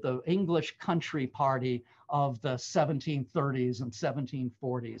philosophy of the English Country Party of the 1730s and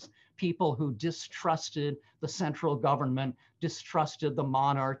 1740s, people who distrusted the central government, distrusted the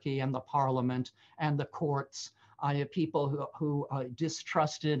monarchy and the parliament and the courts, people who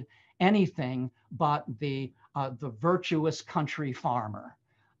distrusted anything but the virtuous country farmer.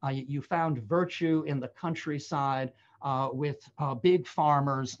 You found virtue in the countryside with big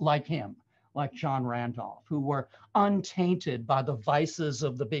farmers like him, like John Randolph, who were untainted by the vices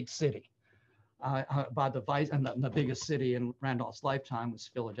of the big city. The biggest city in Randolph's lifetime was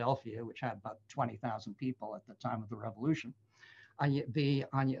Philadelphia, which had about 20,000 people at the time of the Revolution.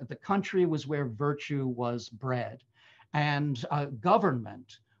 The country was where virtue was bred, and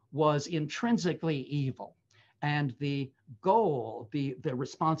government was intrinsically evil. And the goal, the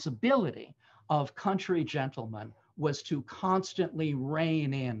responsibility of country gentlemen was to constantly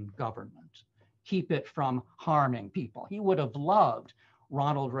rein in government, keep it from harming people. He would have loved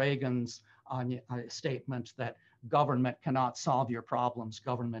Ronald Reagan's statement that government cannot solve your problems,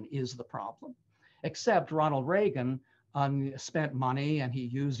 government is the problem. Except Ronald Reagan spent money and he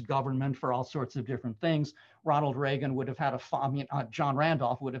used government for all sorts of different things. Ronald Reagan would have had John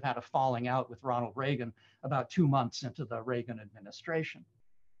Randolph would have had a falling out with Ronald Reagan about 2 months into the Reagan administration.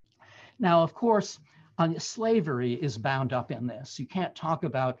 Now, of course, slavery is bound up in this. You can't talk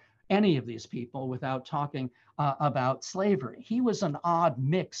about any of these people without talking about slavery. He was an odd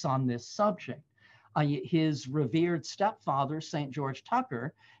mix on this subject. His revered stepfather, St. George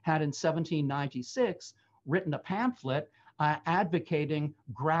Tucker, had in 1796 written a pamphlet advocating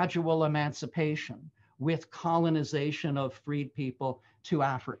gradual emancipation with colonization of freed people to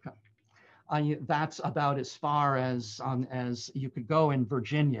Africa. That's about as far as you could go in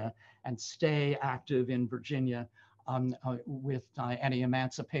Virginia and stay active in Virginia with any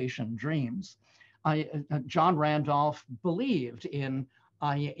emancipation dreams. John Randolph believed in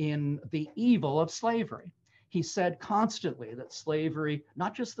the evil of slavery. He said constantly that slavery,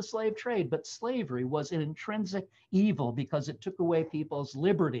 not just the slave trade, but slavery was an intrinsic evil because it took away people's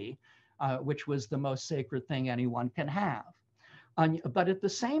liberty, which was the most sacred thing anyone can have. But at the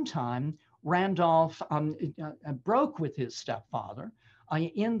same time, Randolph broke with his stepfather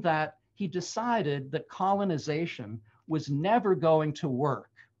in that he decided that colonization was never going to work,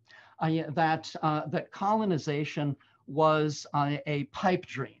 that colonization was a pipe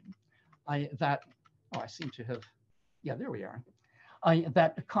dream, I seem to have, yeah, there we are.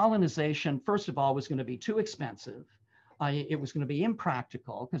 That colonization, first of all, was going to be too expensive. It was going to be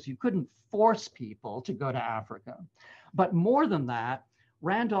impractical because you couldn't force people to go to Africa. But more than that,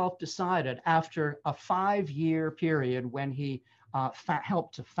 Randolph decided after a 5-year period when he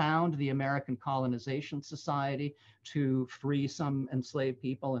helped to found the American Colonization Society to free some enslaved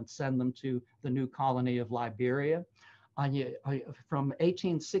people and send them to the new colony of Liberia. From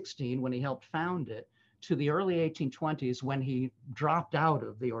 1816, when he helped found it, to the early 1820s, when he dropped out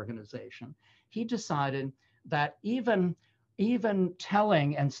of the organization, he decided that even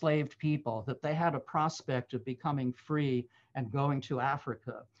telling enslaved people that they had a prospect of becoming free and going to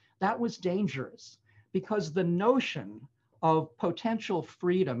Africa, that was dangerous because the notion of potential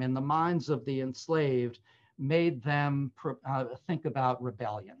freedom in the minds of the enslaved made them think about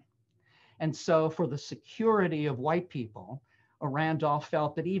rebellion. And so for the security of white people, Randolph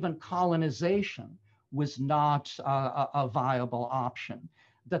felt that even colonization was not a viable option,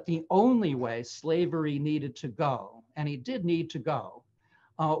 that the only way slavery needed to go, and it did need to go,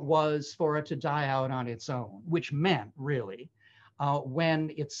 was for it to die out on its own, which meant really when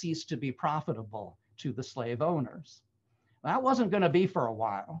it ceased to be profitable to the slave owners. That wasn't going to be for a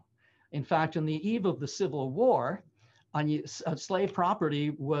while. In fact, in the eve of the Civil War, slave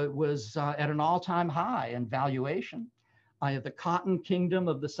property was at an all-time high in valuation. The cotton kingdom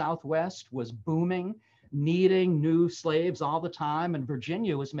of the Southwest was booming, needing new slaves all the time, and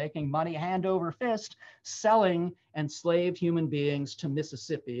Virginia was making money hand over fist, selling enslaved human beings to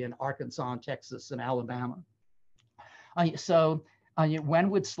Mississippi and Arkansas and Texas and Alabama. When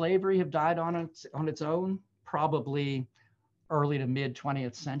would slavery have died on its own? Probably early to mid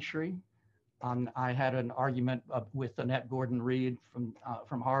 20th century. I had an argument with Annette Gordon-Reed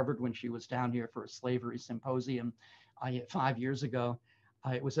from Harvard when she was down here for a slavery symposium 5 years ago.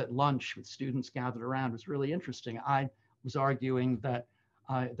 It was at lunch with students gathered around. It was really interesting. I was arguing that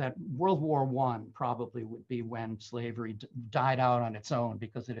World War I probably would be when slavery died out on its own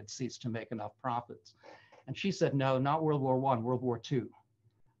because it had ceased to make enough profits. And she said, no, not World War I, World War II.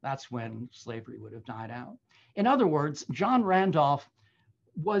 That's when slavery would have died out. In other words, John Randolph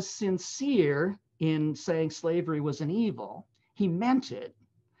was sincere in saying slavery was an evil. He meant it,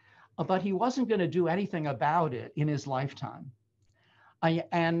 but he wasn't going to do anything about it in his lifetime.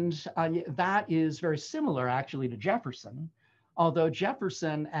 That is very similar actually to Jefferson, although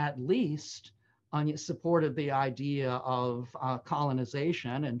Jefferson at least supported the idea of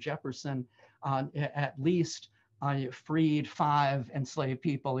colonization, and Jefferson at least freed 5 enslaved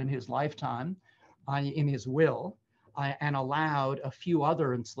people in his lifetime in his will, and allowed a few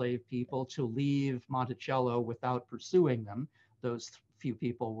other enslaved people to leave Monticello without pursuing them. Those few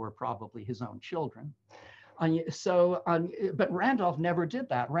people were probably his own children. But Randolph never did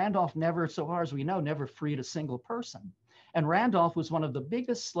that. Randolph never, so far as we know, never freed a single person. And Randolph was one of the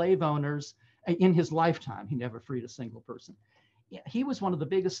biggest slave owners in his lifetime. He never freed a single person. He was one of the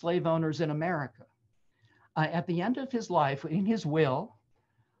biggest slave owners in America. At the end of his life, in his will,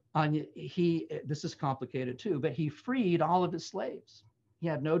 this is complicated too, but he freed all of his slaves. He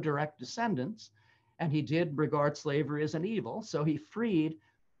had no direct descendants, and he did regard slavery as an evil. So he freed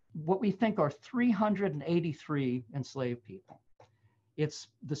what we think are 383 enslaved people. It's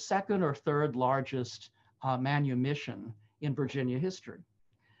the second or third largest manumission in Virginia history.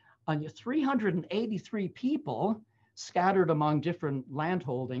 383 people scattered among different land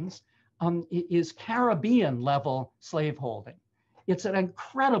holdings is Caribbean level slaveholding. It's an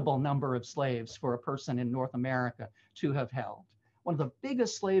incredible number of slaves for a person in North America to have held. One of the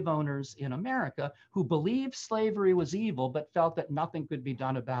biggest slave owners in America who believed slavery was evil, but felt that nothing could be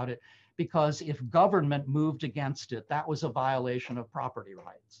done about it because if government moved against it, that was a violation of property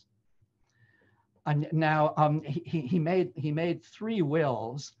rights. And now he made 3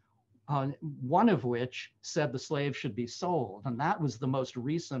 wills, one of which said the slaves should be sold, and that was the most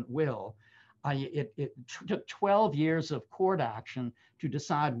recent will. It took 12 years of court action to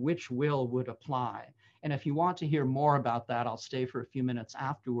decide which will would apply. And if you want to hear more about that, I'll stay for a few minutes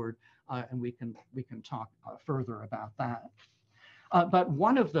afterward, and we can talk further about that. But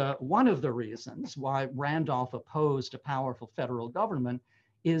one of the reasons why Randolph opposed a powerful federal government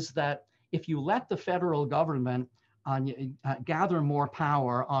is that if you let the federal government gather more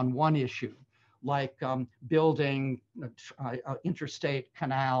power on one issue, like building interstate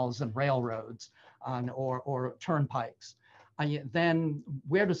canals and railroads or turnpikes, then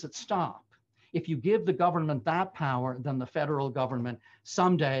where does it stop? If you give the government that power, then the federal government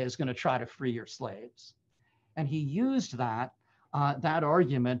someday is going to try to free your slaves. And he used that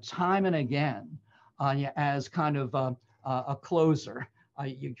argument time and again as kind of a closer.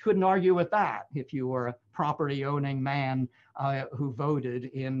 You couldn't argue with that if you were a property owning man who voted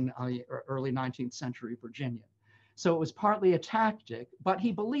in early 19th century Virginia. So it was partly a tactic, but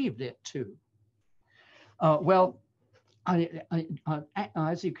he believed it too. As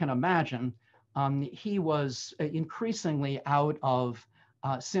you can imagine, he was increasingly out of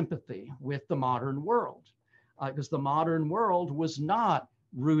sympathy with the modern world, because the modern world was not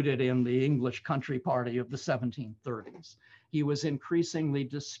rooted in the English Country Party of the 1730s. He was increasingly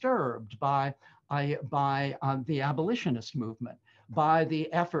disturbed by the abolitionist movement, by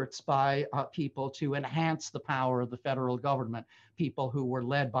the efforts by people to enhance the power of the federal government, people who were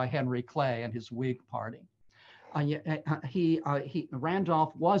led by Henry Clay and his Whig Party.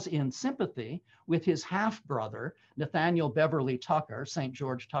 Randolph was in sympathy with his half-brother, Nathaniel Beverly Tucker, St.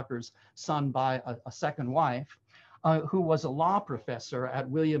 George Tucker's son by a second wife, who was a law professor at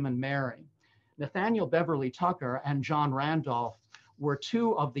William and Mary. Nathaniel Beverly Tucker and John Randolph were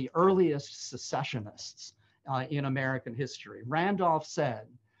 2 of the earliest secessionists in American history. Randolph said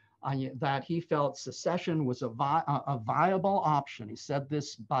that he felt secession was a viable option. He said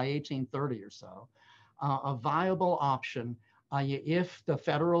this by 1830 or so. A viable option if the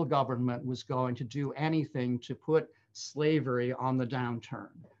federal government was going to do anything to put slavery on the downturn.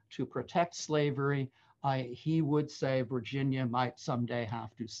 To protect slavery, he would say Virginia might someday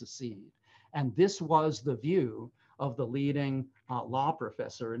have to secede. And this was the view of the leading law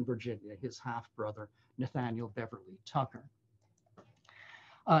professor in Virginia, his half-brother, Nathaniel Beverly Tucker.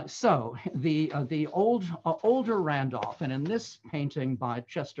 So the older Randolph, and in this painting by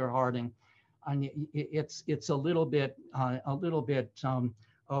Chester Harding, it's a little bit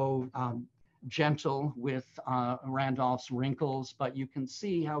gentle with Randolph's wrinkles, but you can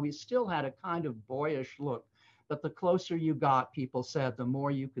see how he still had a kind of boyish look. But the closer you got, people said, the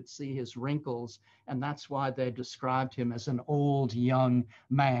more you could see his wrinkles, and that's why they described him as an old young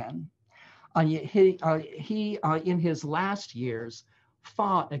man. He in his last years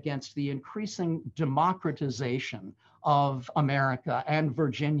fought against the increasing democratization of America and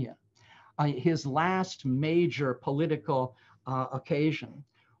Virginia. His last major political occasion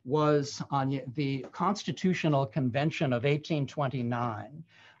was on the Constitutional Convention of 1829,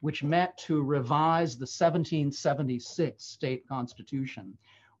 which met to revise the 1776 state constitution,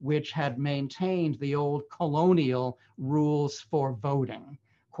 which had maintained the old colonial rules for voting,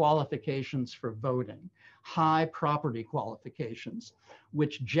 qualifications for voting, high property qualifications,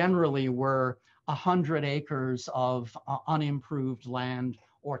 which generally were 100 acres of unimproved land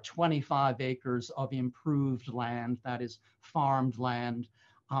or 25 acres of improved land, that is farmed land,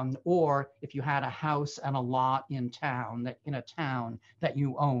 or if you had a house and a lot in a town that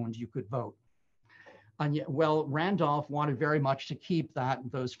you owned, you could vote. And yet, well, Randolph wanted very much to keep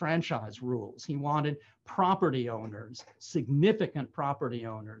those franchise rules. He wanted property owners, significant property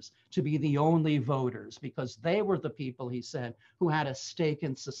owners, to be the only voters because they were the people, he said, who had a stake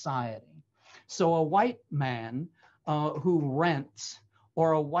in society. So a white man who rents,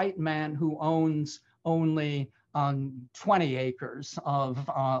 or a white man who owns only 20 acres of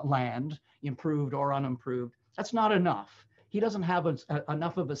land, improved or unimproved, that's not enough. He doesn't have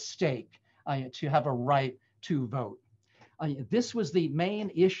enough of a stake to have a right to vote. This was the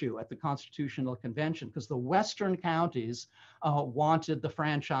main issue at the Constitutional Convention because the Western counties wanted the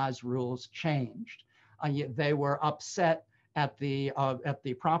franchise rules changed. They were upset at the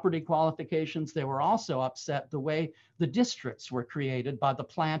property qualifications. They were also upset the way the districts were created by the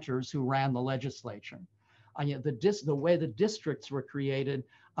planters who ran the legislature. The way the districts were created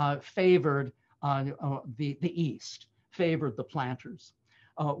favored the East, favored the planters.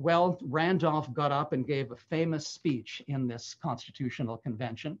 Well, Randolph got up and gave a famous speech in this Constitutional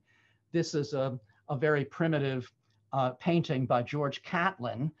Convention. This is a very primitive painting by George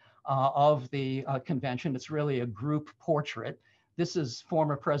Catlin of the convention. It's really a group portrait. This is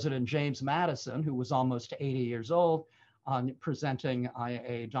former President James Madison, who was almost 80 years old, presenting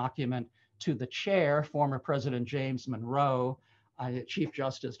a document to the chair, former President James Monroe. Chief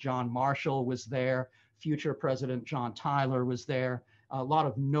Justice John Marshall was there. Future President John Tyler was there. A lot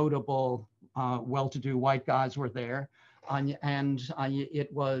of notable, well-to-do white guys were there. And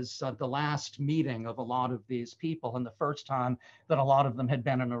it was the last meeting of a lot of these people and the first time that a lot of them had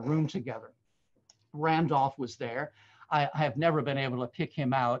been in a room together. Randolph was there. I have never been able to pick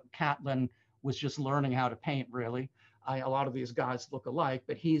him out. Catlin was just learning how to paint, really. A lot of these guys look alike,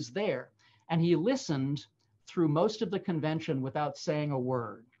 but he's there. And he listened through most of the convention without saying a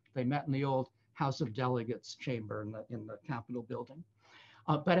word. They met in the old House of Delegates chamber in the Capitol building.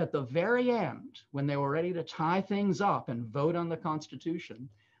 But at the very end, when they were ready to tie things up and vote on the Constitution,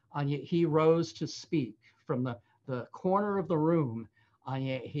 he rose to speak from the corner of the room.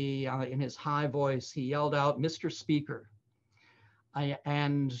 He, in his high voice, he yelled out, "Mr. Speaker."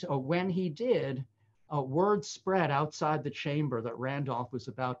 And when he did, word spread outside the chamber that Randolph was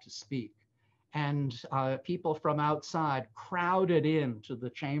about to speak. And people from outside crowded into the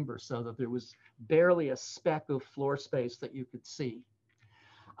chamber so that there was barely a speck of floor space that you could see.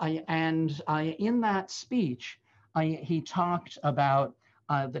 And in that speech, he talked about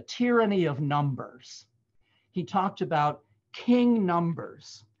the tyranny of numbers. He talked about king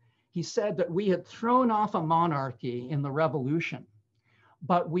numbers. He said that we had thrown off a monarchy in the revolution,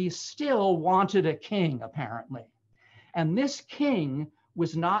 but we still wanted a king, apparently. And this king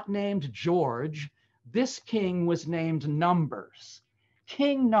was not named George. This king was named Numbers.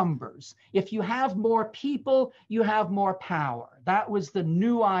 King Numbers. If you have more people, you have more power. That was the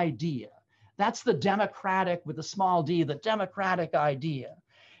new idea. That's the democratic, with a small d, the democratic idea.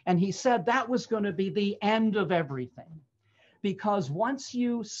 And he said that was going to be the end of everything. Because once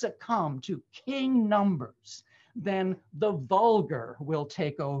you succumb to king numbers, then the vulgar will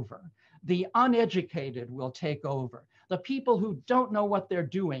take over. The uneducated will take over. The people who don't know what they're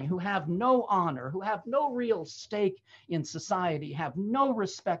doing, who have no honor, who have no real stake in society, have no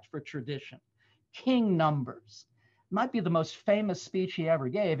respect for tradition. King numbers. might be the most famous speech he ever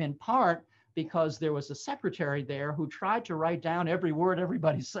gave, in part because there was a secretary there who tried to write down every word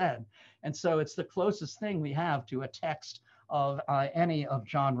everybody said. And so it's the closest thing we have to a text of any of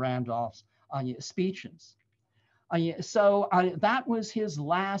John Randolph's speeches. So that was his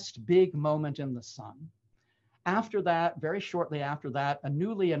last big moment in the sun. After that, very shortly after that, a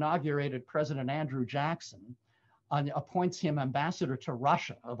newly inaugurated President Andrew Jackson appoints him ambassador to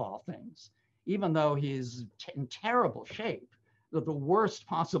Russia, of all things, even though he's in terrible shape, the worst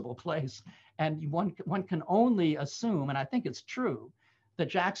possible place. And one can only assume, and I think it's true, that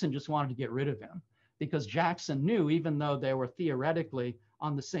Jackson just wanted to get rid of him, because Jackson knew, even though they were theoretically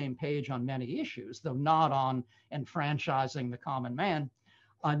on the same page on many issues, though not on enfranchising the common man,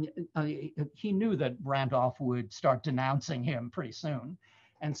 he knew that Randolph would start denouncing him pretty soon.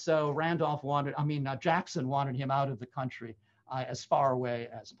 And so Jackson wanted him out of the country as far away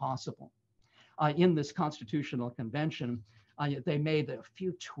as possible. In this constitutional convention, they made a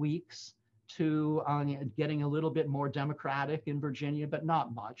few tweaks to getting a little bit more democratic in Virginia, but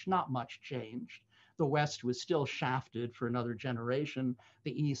not much changed. The West was still shafted for another generation.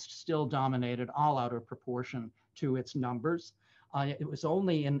 The East still dominated, all out of proportion to its numbers. It was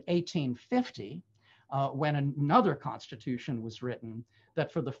only in 1850, when another constitution was written,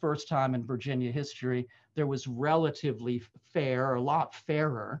 that for the first time in Virginia history, there was relatively fair, a lot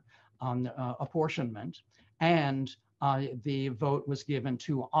fairer apportionment, and the vote was given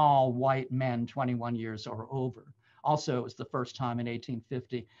to all white men 21 years or over. Also, it was the first time in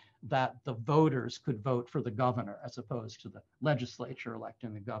 1850 that the voters could vote for the governor as opposed to the legislature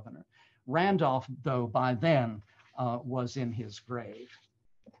electing the governor. Randolph, though, by then was in his grave,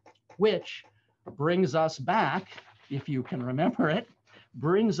 which brings us back, if you can remember it,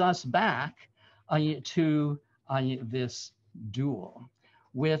 brings us back to this duel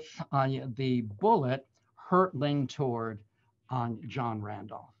with the bullet hurtling toward John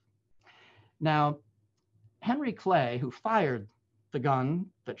Randolph. Now, Henry Clay, who fired the gun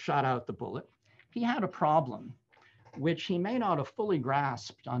that shot out the bullet, he had a problem, which he may not have fully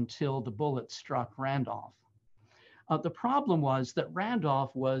grasped until the bullet struck Randolph. The problem was that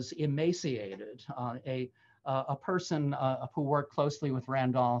Randolph was emaciated. A person who worked closely with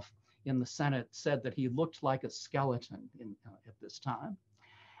Randolph in the Senate said that he looked like a skeleton at this time.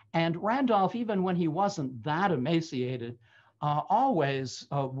 And Randolph, even when he wasn't that emaciated, always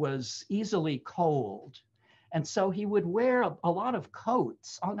was easily cold. And so he would wear a lot of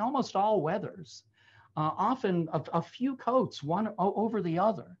coats on almost all weathers, often a few coats, one over the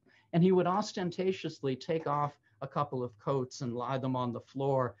other. And he would ostentatiously take off a couple of coats and lie them on the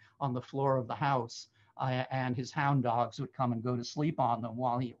floor of the house. And his hound dogs would come and go to sleep on them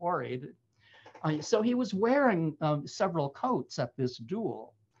while he orated. So he was wearing several coats at this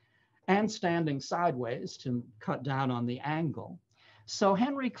duel and standing sideways to cut down on the angle. So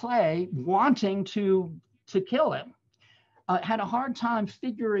Henry Clay, wanting to kill him, had a hard time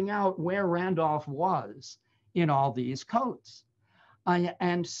figuring out where Randolph was in all these coats.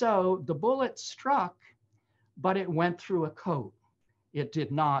 And so the bullet struck, but it went through a coat. It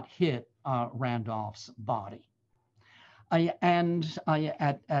did not hit Randolph's body. And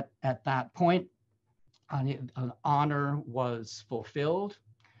at that point, honor was fulfilled.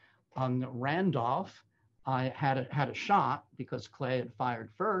 Randolph had a shot because Clay had fired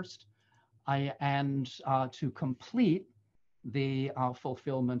first. And to complete the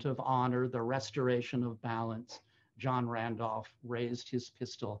fulfillment of honor, the restoration of balance, John Randolph raised his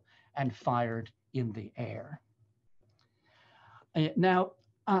pistol and fired in the air. Now,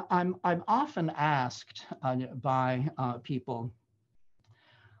 I'm often asked by people,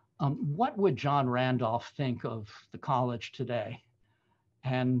 what would John Randolph think of the college today?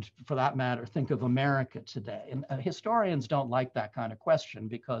 And for that matter, think of America today. And historians don't like that kind of question,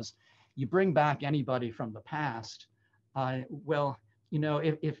 because you bring back anybody from the past. Well, you know,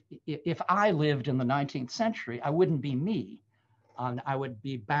 if I lived in the 19th century, I wouldn't be me. I would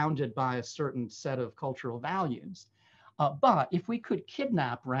be bounded by a certain set of cultural values. But if we could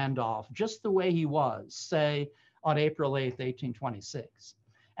kidnap Randolph just the way he was, say on April 8th, 1826,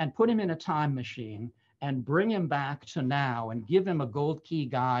 and put him in a time machine and bring him back to now and give him a gold key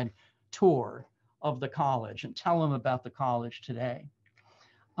guide tour of the college and tell him about the college today,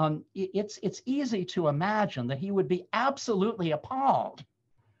 it's easy to imagine that he would be absolutely appalled.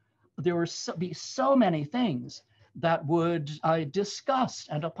 There would be so many things that would disgust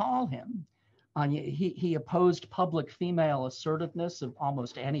and appall him. He opposed public female assertiveness of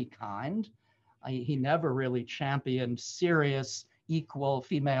almost any kind. He never really championed serious, equal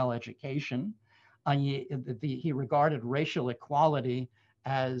female education. He regarded racial equality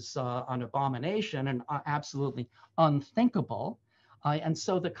as an abomination and absolutely unthinkable. And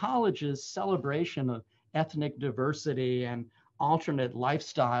so the college's celebration of ethnic diversity and alternate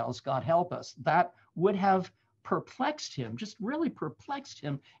lifestyles, God help us, that would have perplexed him, just really perplexed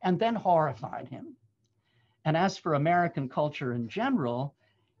him, and then horrified him. And as for American culture in general,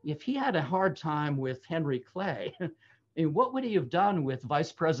 if he had a hard time with Henry Clay, what would he have done with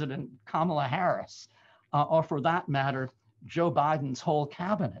Vice President Kamala Harris, or for that matter, Joe Biden's whole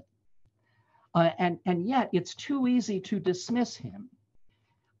cabinet? And yet it's too easy to dismiss him.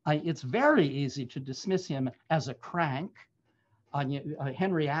 It's very easy to dismiss him as a crank.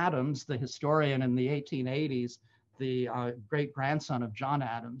 Henry Adams, the historian in the 1880s, the great-grandson of John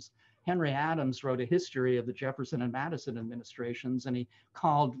Adams, Henry Adams wrote a history of the Jefferson and Madison administrations, and he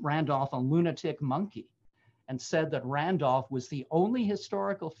called Randolph a lunatic monkey and said that Randolph was the only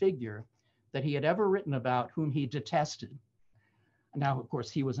historical figure that he had ever written about whom he detested. Now, of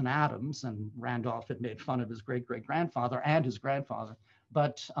course, he was an Adams, and Randolph had made fun of his great-great-grandfather and his grandfather,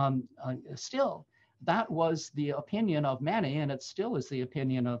 but still, that was the opinion of many, and it still is the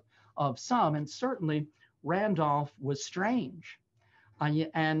opinion of some, and certainly Randolph was strange.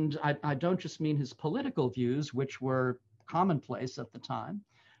 And I don't just mean his political views, which were commonplace at the time,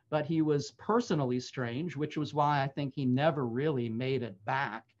 but he was personally strange, which was why I think he never really made it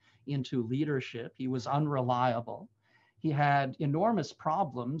back into leadership. He was unreliable. He had enormous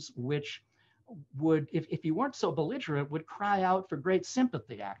problems, which would, if he weren't so belligerent, would cry out for great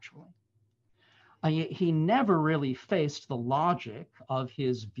sympathy, actually. He never really faced the logic of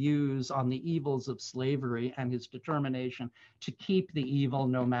his views on the evils of slavery and his determination to keep the evil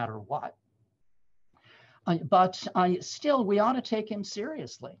no matter what. But still, we ought to take him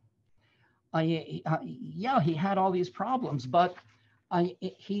seriously. Yeah, he had all these problems, but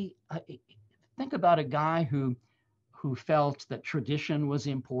think about a guy who felt that tradition was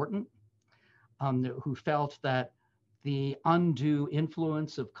important, who felt that the undue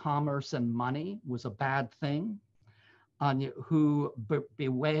influence of commerce and money was a bad thing, who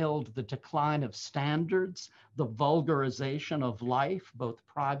bewailed the decline of standards, the vulgarization of life, both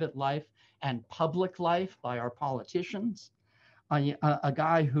private life and public life by our politicians, a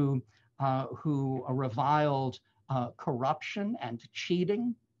guy who reviled corruption and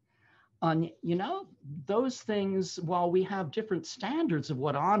cheating. Those things, while we have different standards of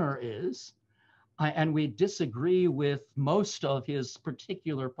what honor is, and we disagree with most of his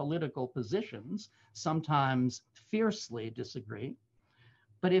particular political positions, sometimes fiercely disagree.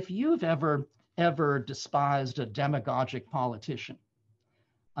 But if you've ever despised a demagogic politician,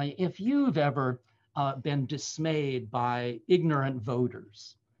 if you've ever been dismayed by ignorant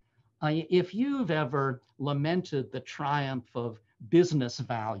voters, if you've ever lamented the triumph of business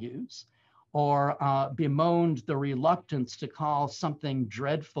values, or bemoaned the reluctance to call something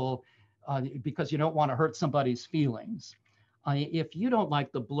dreadful because you don't want to hurt somebody's feelings. If you don't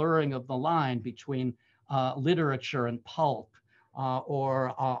like the blurring of the line between literature and pulp,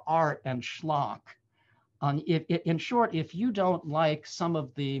 or art and schlock, in short, if you don't like some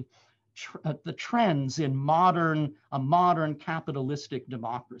of the trends in a modern capitalistic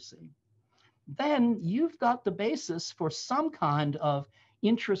democracy, then you've got the basis for some kind of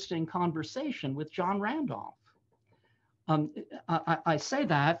interesting conversation with John Randolph. I say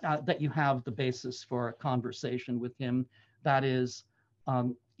that you have the basis for a conversation with him. That is,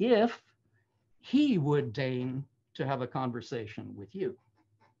 if he would deign to have a conversation with you.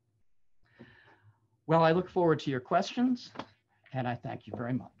 Well, I look forward to your questions, and I thank you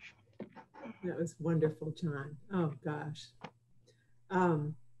very much. That was wonderful, John. Oh, gosh.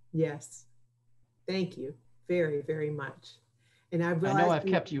 Yes. Thank you very, very much. And I know I've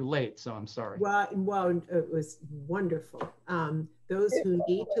kept you late, so I'm sorry. Well, it was wonderful. Those who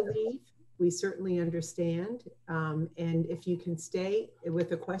need to leave, we certainly understand. And if you can stay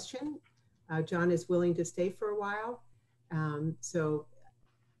with a question, John is willing to stay for a while. So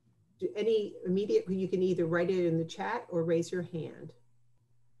any immediate, you can either write it in the chat or raise your hand.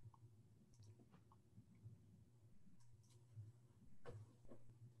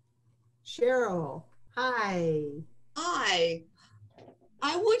 Cheryl, hi. Hi.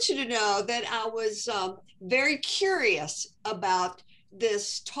 I want you to know that I was very curious about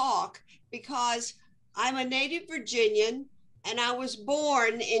this talk because I'm a native Virginian and I was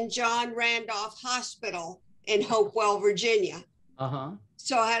born in John Randolph Hospital in Hopewell, Virginia.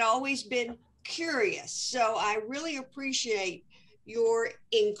 So I had always been curious. So I really appreciate your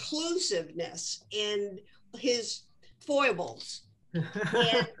inclusiveness in his foibles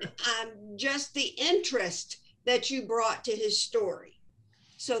and just the interest that you brought to his story.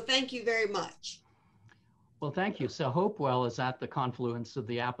 So thank you very much. Well, thank you. So Hopewell is at the confluence of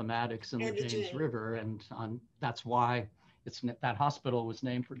the Appomattox and the James River, and that's why that hospital was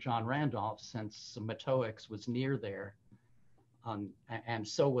named for John Randolph, since Mattox was near there. And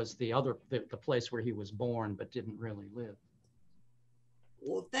so was the place where he was born but didn't really live.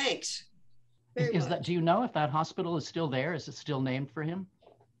 Well, thanks. Do you know if that hospital is still there? Is it still named for him?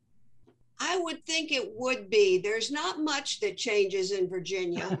 I would think it would be. There's not much that changes in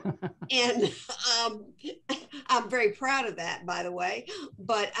Virginia. And I'm very proud of that, by the way,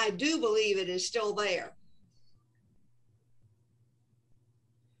 but I do believe it is still there.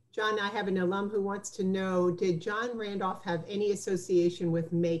 John, I have an alum who wants to know, did John Randolph have any association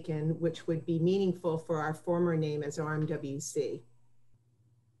with Macon, which would be meaningful for our former name as RMWC?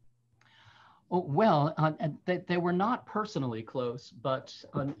 Oh, well, they were not personally close, but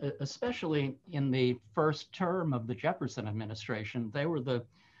especially in the first term of the Jefferson administration, they were the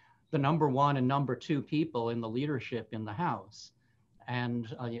number one and number two people in the leadership in the House.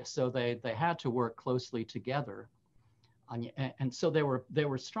 And so they had to work closely together. And so they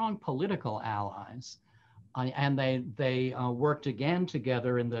were strong political allies. And they worked again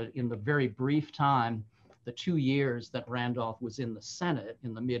together in the very brief time, the 2 years that Randolph was in the Senate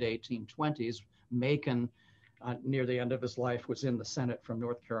in the mid-1820s. Macon, near the end of his life, was in the Senate from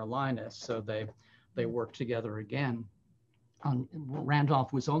North Carolina, so they worked together again.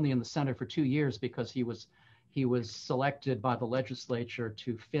 Randolph was only in the Senate for 2 years because he was selected by the legislature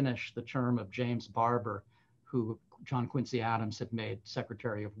to finish the term of James Barber, who John Quincy Adams had made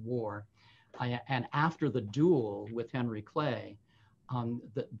Secretary of War. And after the duel with Henry Clay,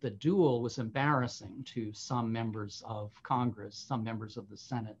 the duel was embarrassing to some members of Congress, some members of the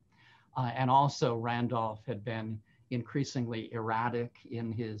Senate. And also Randolph had been increasingly erratic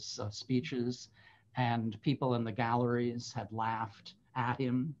in his speeches, and people in the galleries had laughed at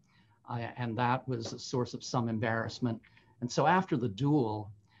him. And that was a source of some embarrassment. And so after the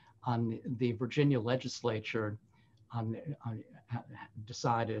duel, the Virginia legislature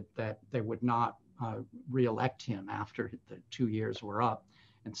decided that they would not re-elect him after the 2 years were up.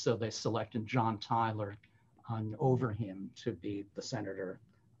 And so they selected John Tyler over him to be the senator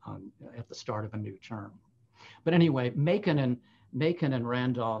at the start of a new term. But anyway, Macon and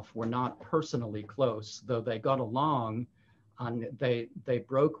Randolph were not personally close, though they got along. They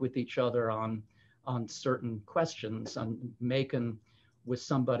broke with each other on certain questions. Macon was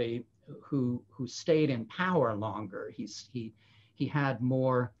somebody who stayed in power longer. He had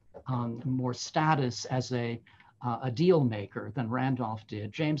more status as a deal maker than Randolph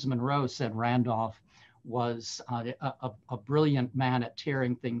did. James Monroe said Randolph was a brilliant man at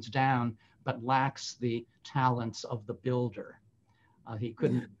tearing things down, but lacks the talents of the builder. He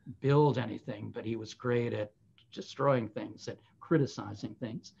couldn't build anything, but he was great at destroying things, at criticizing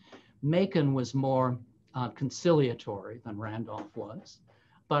things. Macon was more conciliatory than Randolph was.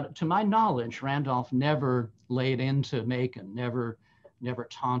 But to my knowledge, Randolph never laid into Macon, never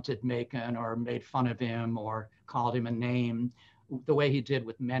taunted Macon or made fun of him or called him a name, the way he did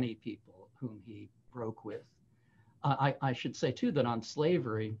with many people whom he broke with. I should say too that on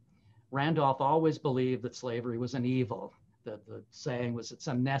slavery, Randolph always believed that slavery was an evil. The saying was, it's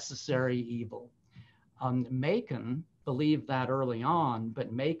a necessary evil. Macon believed that early on,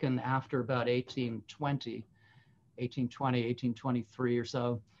 but Macon, after about 1823 or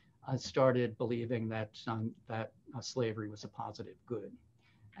so, started believing that slavery was a positive good,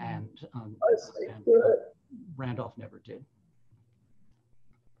 and Randolph never did.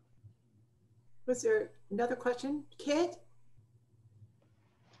 Was there another question, Kit?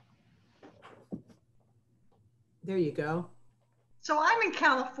 There you go. So I'm in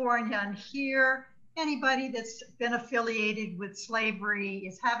California, and here anybody that's been affiliated with slavery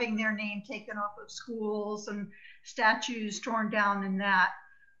is having their name taken off of schools and statues torn down and that.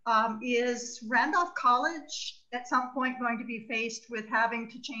 Is Randolph College at some point going to be faced with having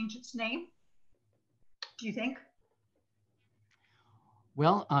to change its name? Do you think?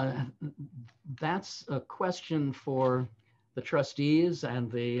 Well, that's a question for the trustees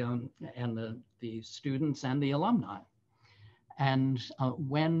and the students and the alumni. And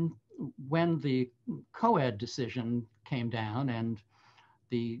when the co-ed decision came down and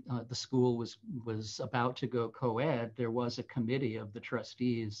the school was about to go co-ed, there was a committee of the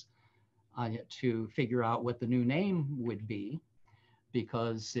trustees to figure out what the new name would be,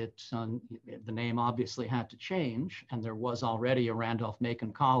 because the name obviously had to change, and there was already a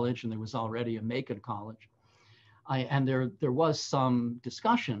Randolph-Macon College, and there was already a Macon College. And there was some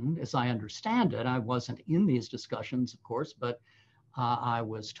discussion, as I understand it. I wasn't in these discussions, of course, but I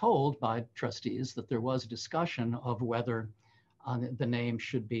was told by trustees that there was discussion of whether the name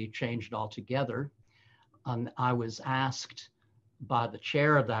should be changed altogether. I was asked by the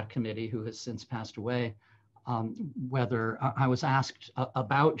chair of that committee, who has since passed away, whether I was asked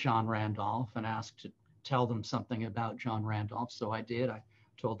about John Randolph and asked to tell them something about John Randolph. So I did. I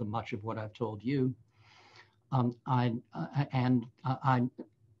told them much of what I've told you. I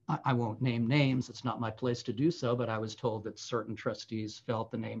won't name names. It's not my place to do so, but I was told that certain trustees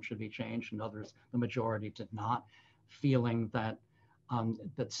felt the name should be changed and others, the majority, did not, feeling that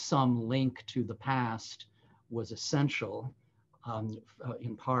that some link to the past was essential,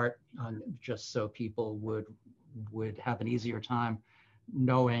 in part just so people would have an easier time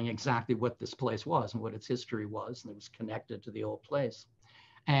knowing exactly what this place was and what its history was, and it was connected to the old place.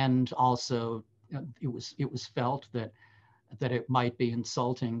 And also, it was felt that it might be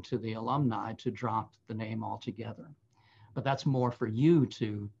insulting to the alumni to drop the name altogether. But that's more for you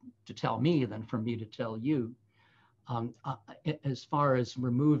to tell me than for me to tell you. As far as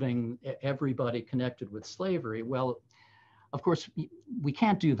removing everybody connected with slavery, well, of course, we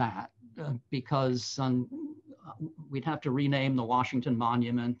can't do that because we'd have to rename the Washington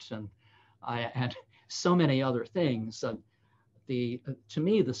Monument and so many other things. To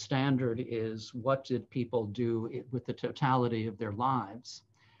me, the standard is, what did people do with the totality of their lives?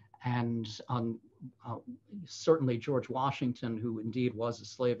 And certainly George Washington, who indeed was a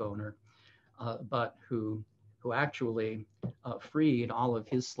slave owner, but who actually freed all of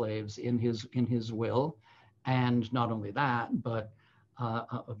his slaves in his will, and not only that, but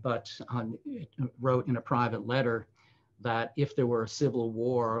wrote in a private letter that if there were a civil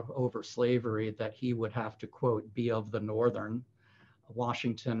war over slavery, that he would have to, quote, be of the Northern.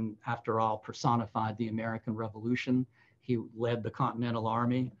 Washington, after all, personified the American Revolution. He led the Continental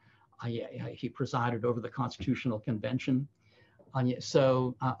Army. He presided over the Constitutional Convention.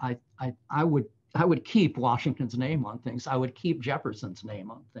 So I would keep Washington's name on things. I would keep Jefferson's name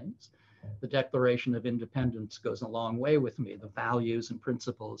on things. The Declaration of Independence goes a long way with me. The values and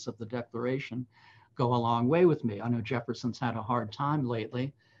principles of the Declaration go a long way with me. I know Jefferson's had a hard time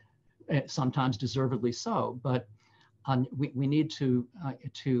lately, sometimes deservedly so, but we need to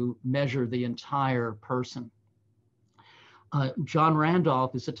measure the entire person. John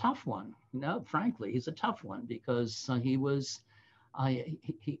Randolph is a tough one. No, frankly, he's a tough one because he was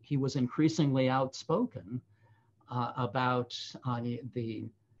increasingly outspoken about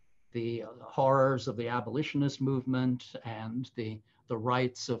the horrors of the abolitionist movement and the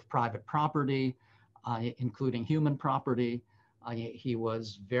rights of private property, including human property. He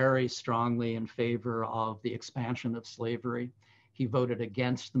was very strongly in favor of the expansion of slavery. He voted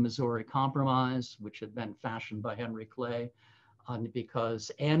against the Missouri Compromise, which had been fashioned by Henry Clay, because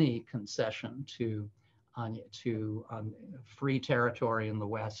any concession to free territory in the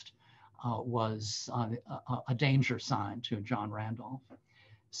West was a danger sign to John Randolph.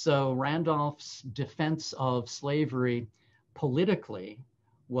 So Randolph's defense of slavery politically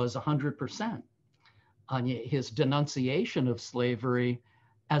was 100%. His denunciation of slavery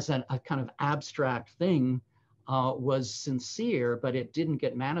as a kind of abstract thing was sincere, but it didn't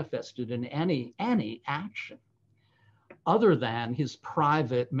get manifested in any action other than his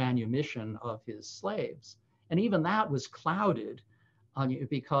private manumission of his slaves. And even that was clouded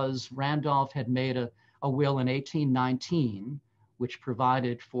because Randolph had made a will in 1819, which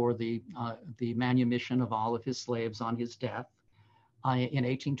provided for the manumission of all of his slaves on his death. In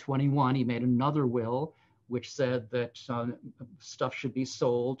 1821, he made another will which said that stuff should be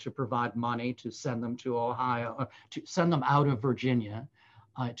sold to provide money to send them to Ohio, to send them out of Virginia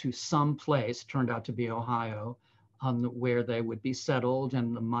to some place, turned out to be Ohio, where they would be settled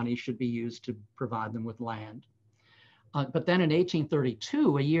and the money should be used to provide them with land. But then in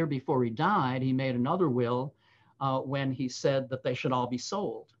 1832, a year before he died, he made another will when he said that they should all be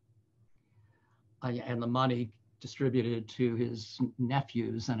sold. And the money distributed to his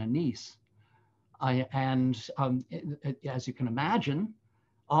nephews and a niece. As you can imagine,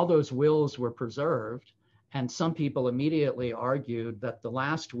 all those wills were preserved. And some people immediately argued that the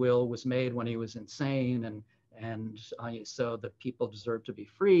last will was made when he was insane and so that people deserved to be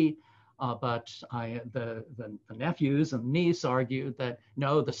free. But the nephews and niece argued that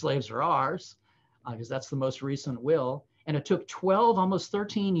no, the slaves are ours, because that's the most recent will. And it took 12, almost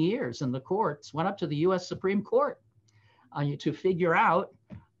 13 years in the courts, went up to the US Supreme Court to figure out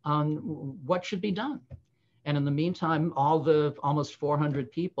what should be done. And in the meantime, all the almost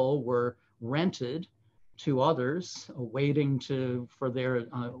 400 people were rented to others, waiting for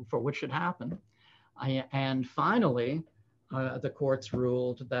what should happen. And finally, the courts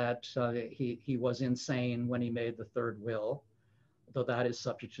ruled that he was insane when he made the third will, though that is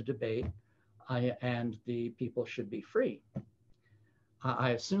subject to debate, and the people should be free.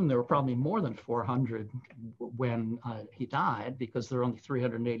 I assume there were probably more than 400 when he died, because there are only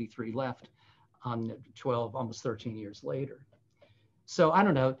 383 left on 12, almost 13 years later. So I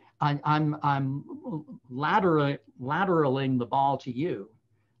don't know. I'm lateraling the ball to you,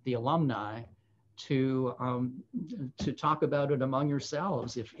 the alumni, to talk about it among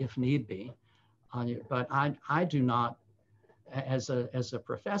yourselves if need be. But I do not, as a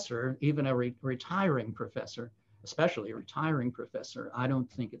professor, even a retiring professor, especially a retiring professor, I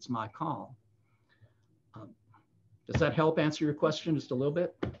don't think it's my call. Does that help answer your question just a little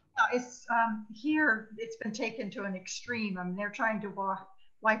bit? It's here, it's been taken to an extreme. I mean, they're trying to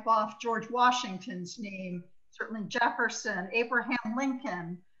wipe off George Washington's name, certainly Jefferson, Abraham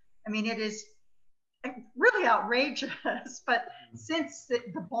Lincoln. I mean, it is really outrageous. But since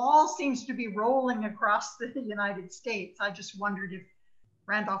the ball seems to be rolling across the United States, I just wondered if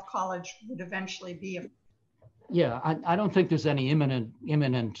Randolph College would eventually be a... Yeah, I don't think there's any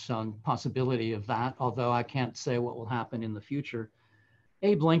imminent possibility of that, although I can't say what will happen in the future.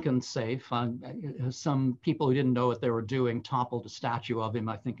 Abe Lincoln's safe. Some people who didn't know what they were doing toppled a statue of him,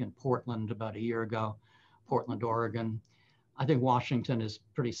 I think, in Portland about a year ago, Portland, Oregon. I think Washington is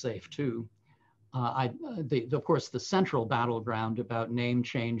pretty safe too. Of course, the central battleground about name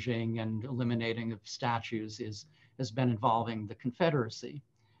changing and eliminating of statues has been involving the Confederacy.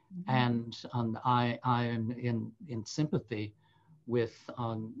 And I am in sympathy with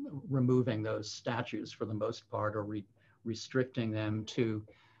removing those statues for the most part, or restricting them to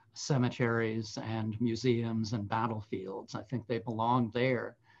cemeteries and museums and battlefields. I think they belong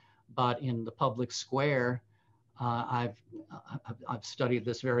there. But in the public square, I've studied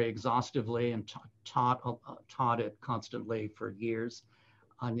this very exhaustively and taught it constantly for years.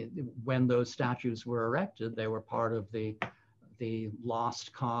 When those statues were erected, they were part of the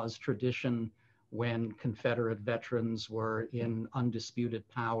lost cause tradition when Confederate veterans were in undisputed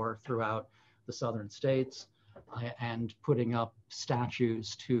power throughout the southern states. And putting up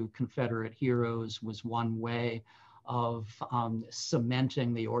statues to Confederate heroes was one way of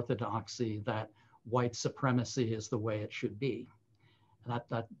cementing the orthodoxy that white supremacy is the way it should be.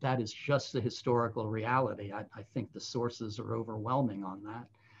 That is just the historical reality. I think the sources are overwhelming on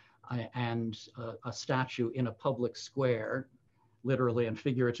that. And a statue in a public square, literally and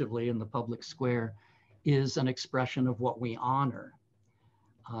figuratively in the public square, is an expression of what we honor,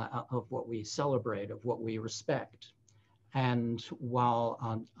 of what we celebrate, of what we respect. And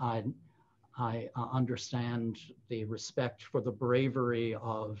while I understand the respect for the bravery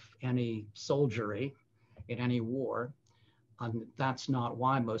of any soldiery in any war, that's not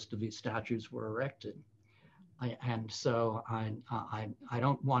why most of these statues were erected. And so I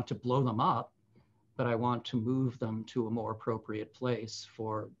don't want to blow them up, but I want to move them to a more appropriate place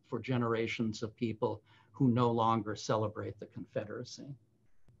for generations of people who no longer celebrate the Confederacy.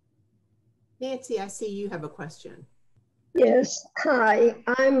 Nancy, I see you have a question. Yes, hi.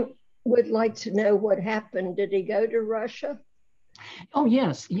 I would like to know what happened. Did he go to Russia? Oh,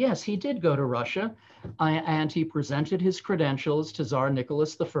 yes, he did go to Russia, and he presented his credentials to Tsar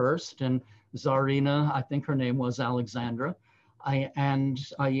Nicholas I and Tsarina, I think her name was Alexandra,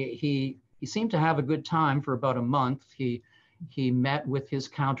 he seemed to have a good time for about a month. He met with his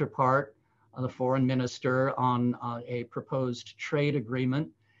counterpart, the foreign minister, on a proposed trade agreement.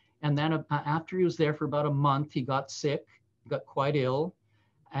 And then after he was there for about a month, he got sick, got quite ill,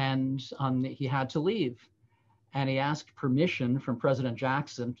 and he had to leave. And he asked permission from President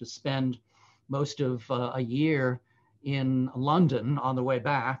Jackson to spend most of a year in London on the way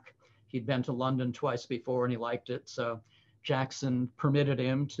back. He'd been to London twice before and he liked it. So Jackson permitted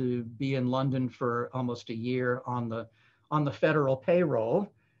him to be in London for almost a year on the federal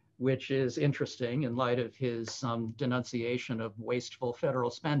payroll, which is interesting in light of his denunciation of wasteful federal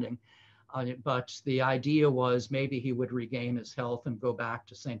spending. But the idea was maybe he would regain his health and go back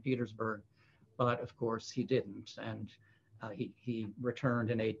to St. Petersburg. But of course he didn't. And he returned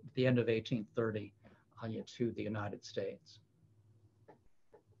at the end of 1830 to the United States.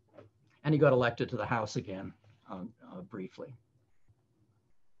 And he got elected to the House again, briefly.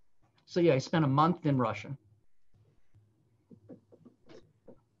 So yeah, he spent a month in Russia.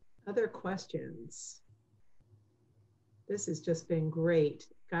 Other questions? This has just been great.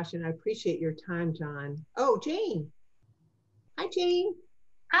 Gosh, and I appreciate your time, John. Oh, Jane. Hi, Jane.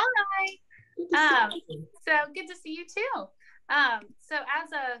 Hi. Good to see you. So good to see you too. So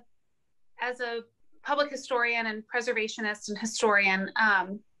as a public historian and preservationist and historian, I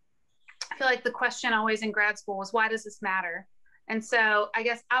feel like the question always in grad school was, why does this matter? And so I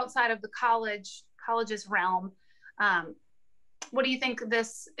guess outside of the college's realm, what do you think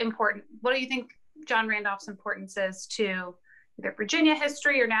John Randolph's importance is to either Virginia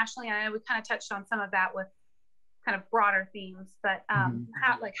history or nationally. And I know we kind of touched on some of that with kind of broader themes, but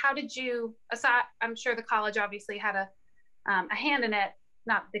how did you, aside, I'm sure the college obviously had a hand in it,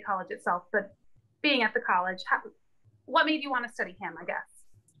 not the college itself, but being at the college, what made you want to study him, I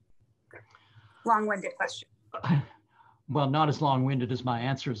guess? Long-winded question. Well, not as long-winded as my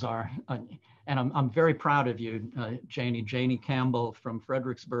answers are. And I'm very proud of you, Janie. Janie Campbell from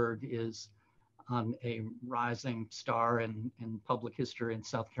Fredericksburg is a rising star in public history in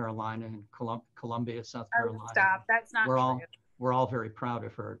South Carolina and Columbia, South Carolina. Oh, stop, that's not true. We're all very proud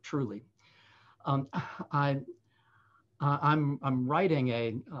of her, truly. I'm writing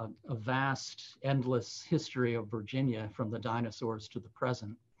a vast, endless history of Virginia from the dinosaurs to the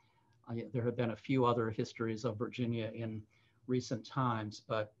present. There have been a few other histories of Virginia in recent times,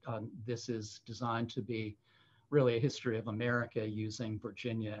 but this is designed to be really a history of America using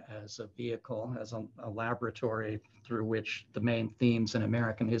Virginia as a vehicle, as a laboratory through which the main themes in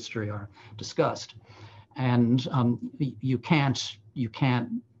American history are discussed. And you can't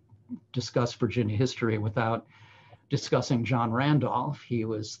discuss Virginia history without discussing John Randolph. He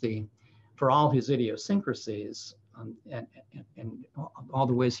was for all his idiosyncrasies and all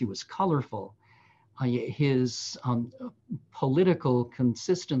the ways he was colorful, his political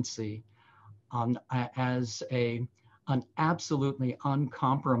consistency as an absolutely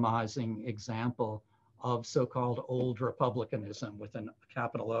uncompromising example of so-called old republicanism with a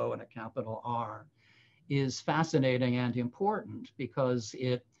capital O and a capital R is fascinating and important, because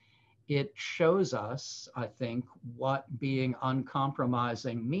it shows us, I think, what being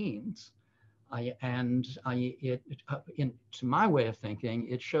uncompromising means. To my way of thinking,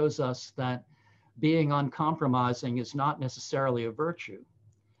 it shows us that being uncompromising is not necessarily a virtue.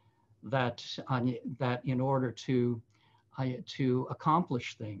 That in order to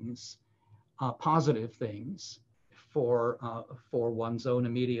accomplish things, positive things for one's own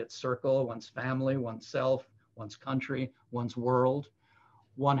immediate circle, one's family, oneself, one's country, one's world,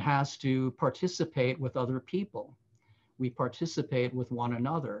 one has to participate with other people. We participate with one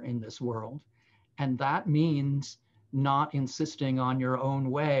another in this world. And that means not insisting on your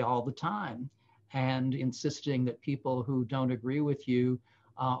own way all the time and insisting that people who don't agree with you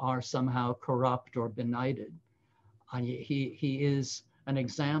are somehow corrupt or benighted. He is an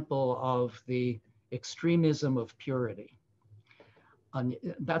example of the extremism of purity.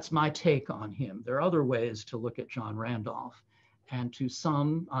 That's my take on him. There are other ways to look at John Randolph. And to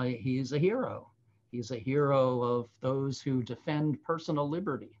some, he is a hero. He's a hero of those who defend personal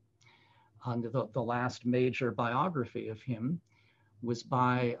liberty. The last major biography of him was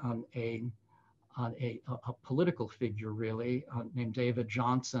by a political figure, really, named David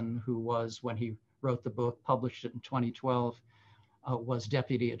Johnson, who was, when he wrote the book, published it in 2012, was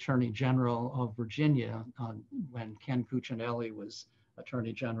Deputy Attorney General of Virginia when Ken Cuccinelli was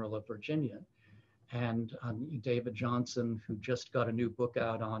Attorney General of Virginia. And David Johnson, who just got a new book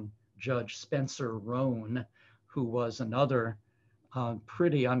out on Judge Spencer Roane, who was another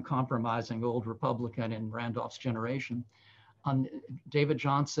pretty uncompromising old Republican in Randolph's generation. David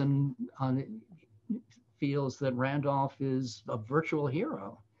Johnson feels that Randolph is a virtual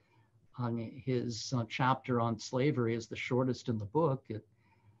hero. His chapter on slavery is the shortest in the book. It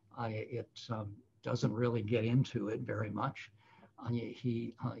doesn't really get into it very much.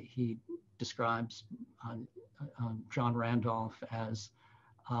 He describes John Randolph as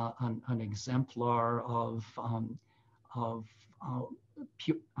an exemplar of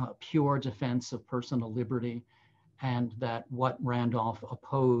pure defense of personal liberty, and that what Randolph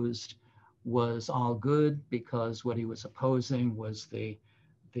opposed was all good because what he was opposing was the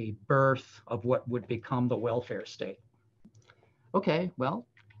birth of what would become the welfare state. Okay, well,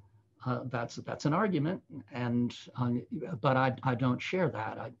 that's an argument, and but I don't share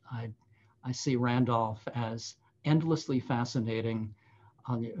that. I see Randolph as endlessly fascinating,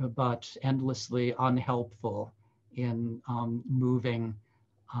 but endlessly unhelpful in moving,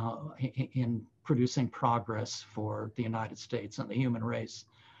 in producing progress for the United States and the human race.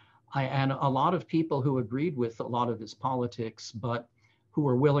 And a lot of people who agreed with a lot of his politics, but who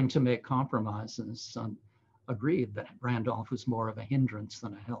were willing to make compromises, agreed that Randolph was more of a hindrance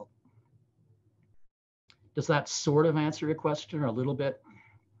than a help. Does that sort of answer your question, or a little bit?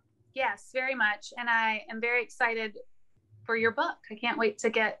 Yes, very much. And I am very excited for your book. I can't wait to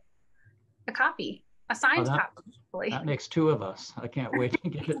get a copy, a signed copy. That makes two of us. I can't wait to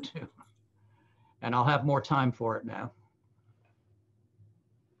get it too. And I'll have more time for it now.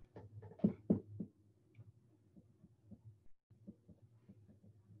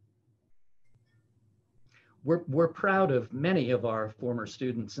 We're proud of many of our former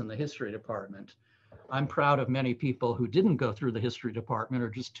students in the history department. I'm proud of many people who didn't go through the history department or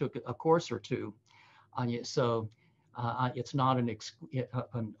just took a course or two. So it's not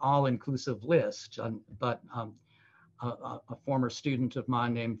an all-inclusive list, but a former student of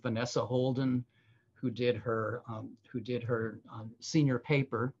mine named Vanessa Holden, who did her senior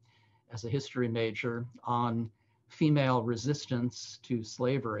paper as a history major on female resistance to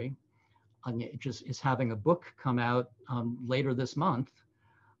slavery, just is having a book come out later this month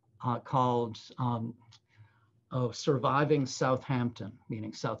called Surviving Southampton,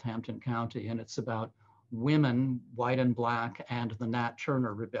 meaning Southampton County, and it's about women, white and black, and the Nat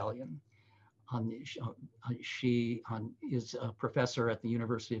Turner Rebellion. She is a professor at the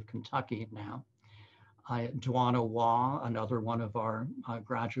University of Kentucky now. Dwana Waugh, another one of our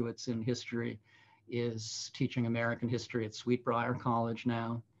graduates in history, is teaching American history at Sweetbriar College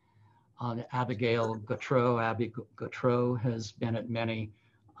now. Abigail Gautreaux has been at many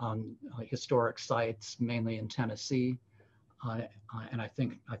historic sites, mainly in Tennessee, and I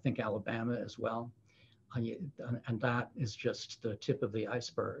think Alabama as well. And that is just the tip of the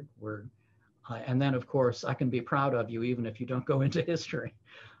iceberg. And then, of course, I can be proud of you even if you don't go into history.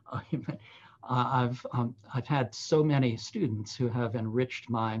 I've had so many students who have enriched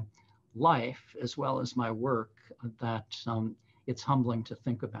my life as well as my work that it's humbling to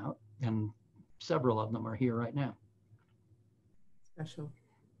think about. And several of them are here right now. Special.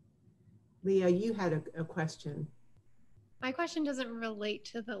 Leah, you had a question. My question doesn't relate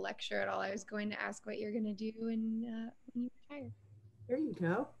to the lecture at all. I was going to ask what you're going to do when you retire. There you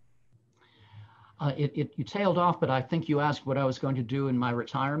go. You tailed off, but I think you asked what I was going to do in my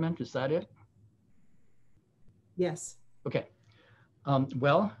retirement. Is that it? Yes. Okay.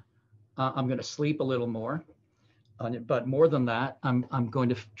 Well, I'm going to sleep a little more, but more than that, I'm going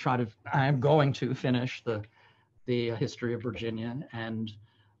to finish the history of Virginia, and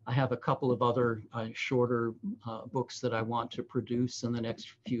I have a couple of other shorter books that I want to produce in the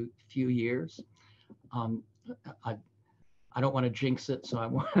next few years. I don't want to jinx it, so I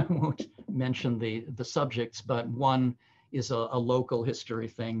won't mention the subjects, but one is a local history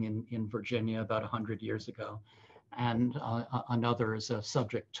thing in Virginia about 100 years ago. And another is a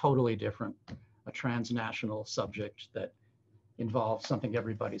subject totally different, a transnational subject that involves something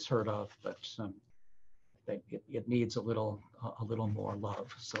everybody's heard of, but it needs a little more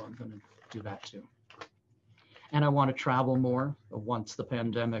love. So I'm going to do that too. And I want to travel more once the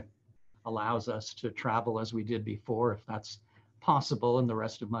pandemic allows us to travel as we did before, if that's possible in the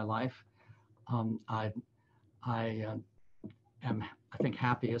rest of my life. I am, I think,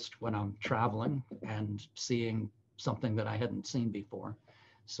 happiest when I'm traveling and seeing something that I hadn't seen before.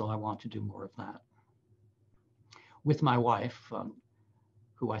 So I want to do more of that. With my wife,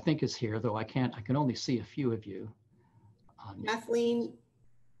 who I think is here, though I can only see a few of you. Kathleen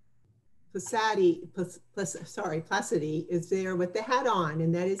Placidi is there with the hat on,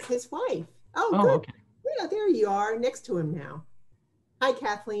 and that is his wife. Oh, good. Okay. Yeah, there you are, next to him now. Hi,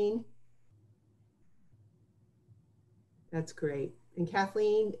 Kathleen. That's great. And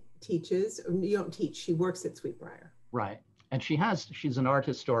Kathleen teaches, you don't teach, she works at Sweetbriar. Right. And she's an art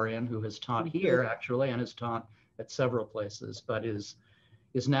historian who has taught here actually, and has taught at several places, but is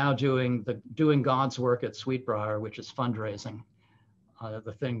now doing God's work at Sweetbriar, which is fundraising,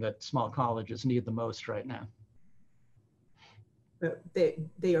 the thing that small colleges need the most right now. But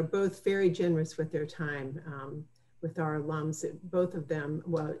they are both very generous with their time with our alums. Both of them,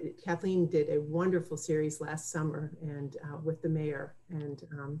 well, Kathleen did a wonderful series last summer and with the mayor, and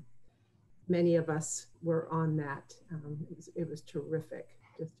many of us were on that. It was terrific,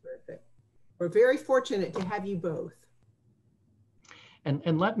 just terrific. We're very fortunate to have you both.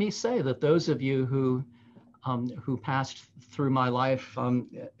 And let me say that those of you who passed through my life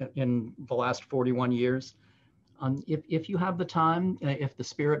in the last 41 years, if you have the time, if the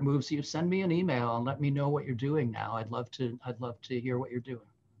spirit moves you, send me an email and let me know what you're doing now. I'd love to hear what you're doing.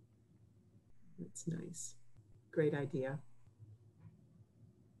 That's nice. Great idea.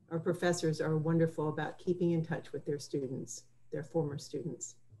 Our professors are wonderful about keeping in touch with their students, their former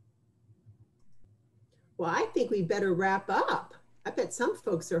students. Well, I think we better wrap up. I bet some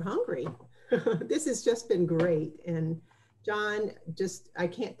folks are hungry. This has just been great. And John, I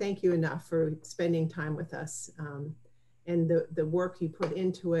can't thank you enough for spending time with us. And the work you put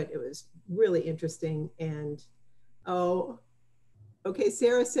into it, it was really interesting. And okay,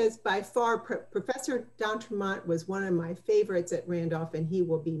 Sarah says, by far, Professor D'Entremont was one of my favorites at Randolph, and he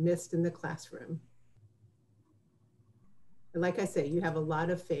will be missed in the classroom. And like I say, you have a lot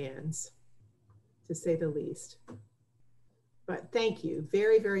of fans, to say the least. But thank you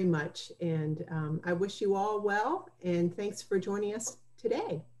very, very much. And I wish you all well, and thanks for joining us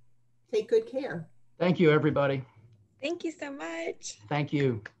today. Take good care. Thank you, everybody. Thank you so much. Thank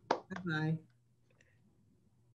you. Bye-bye.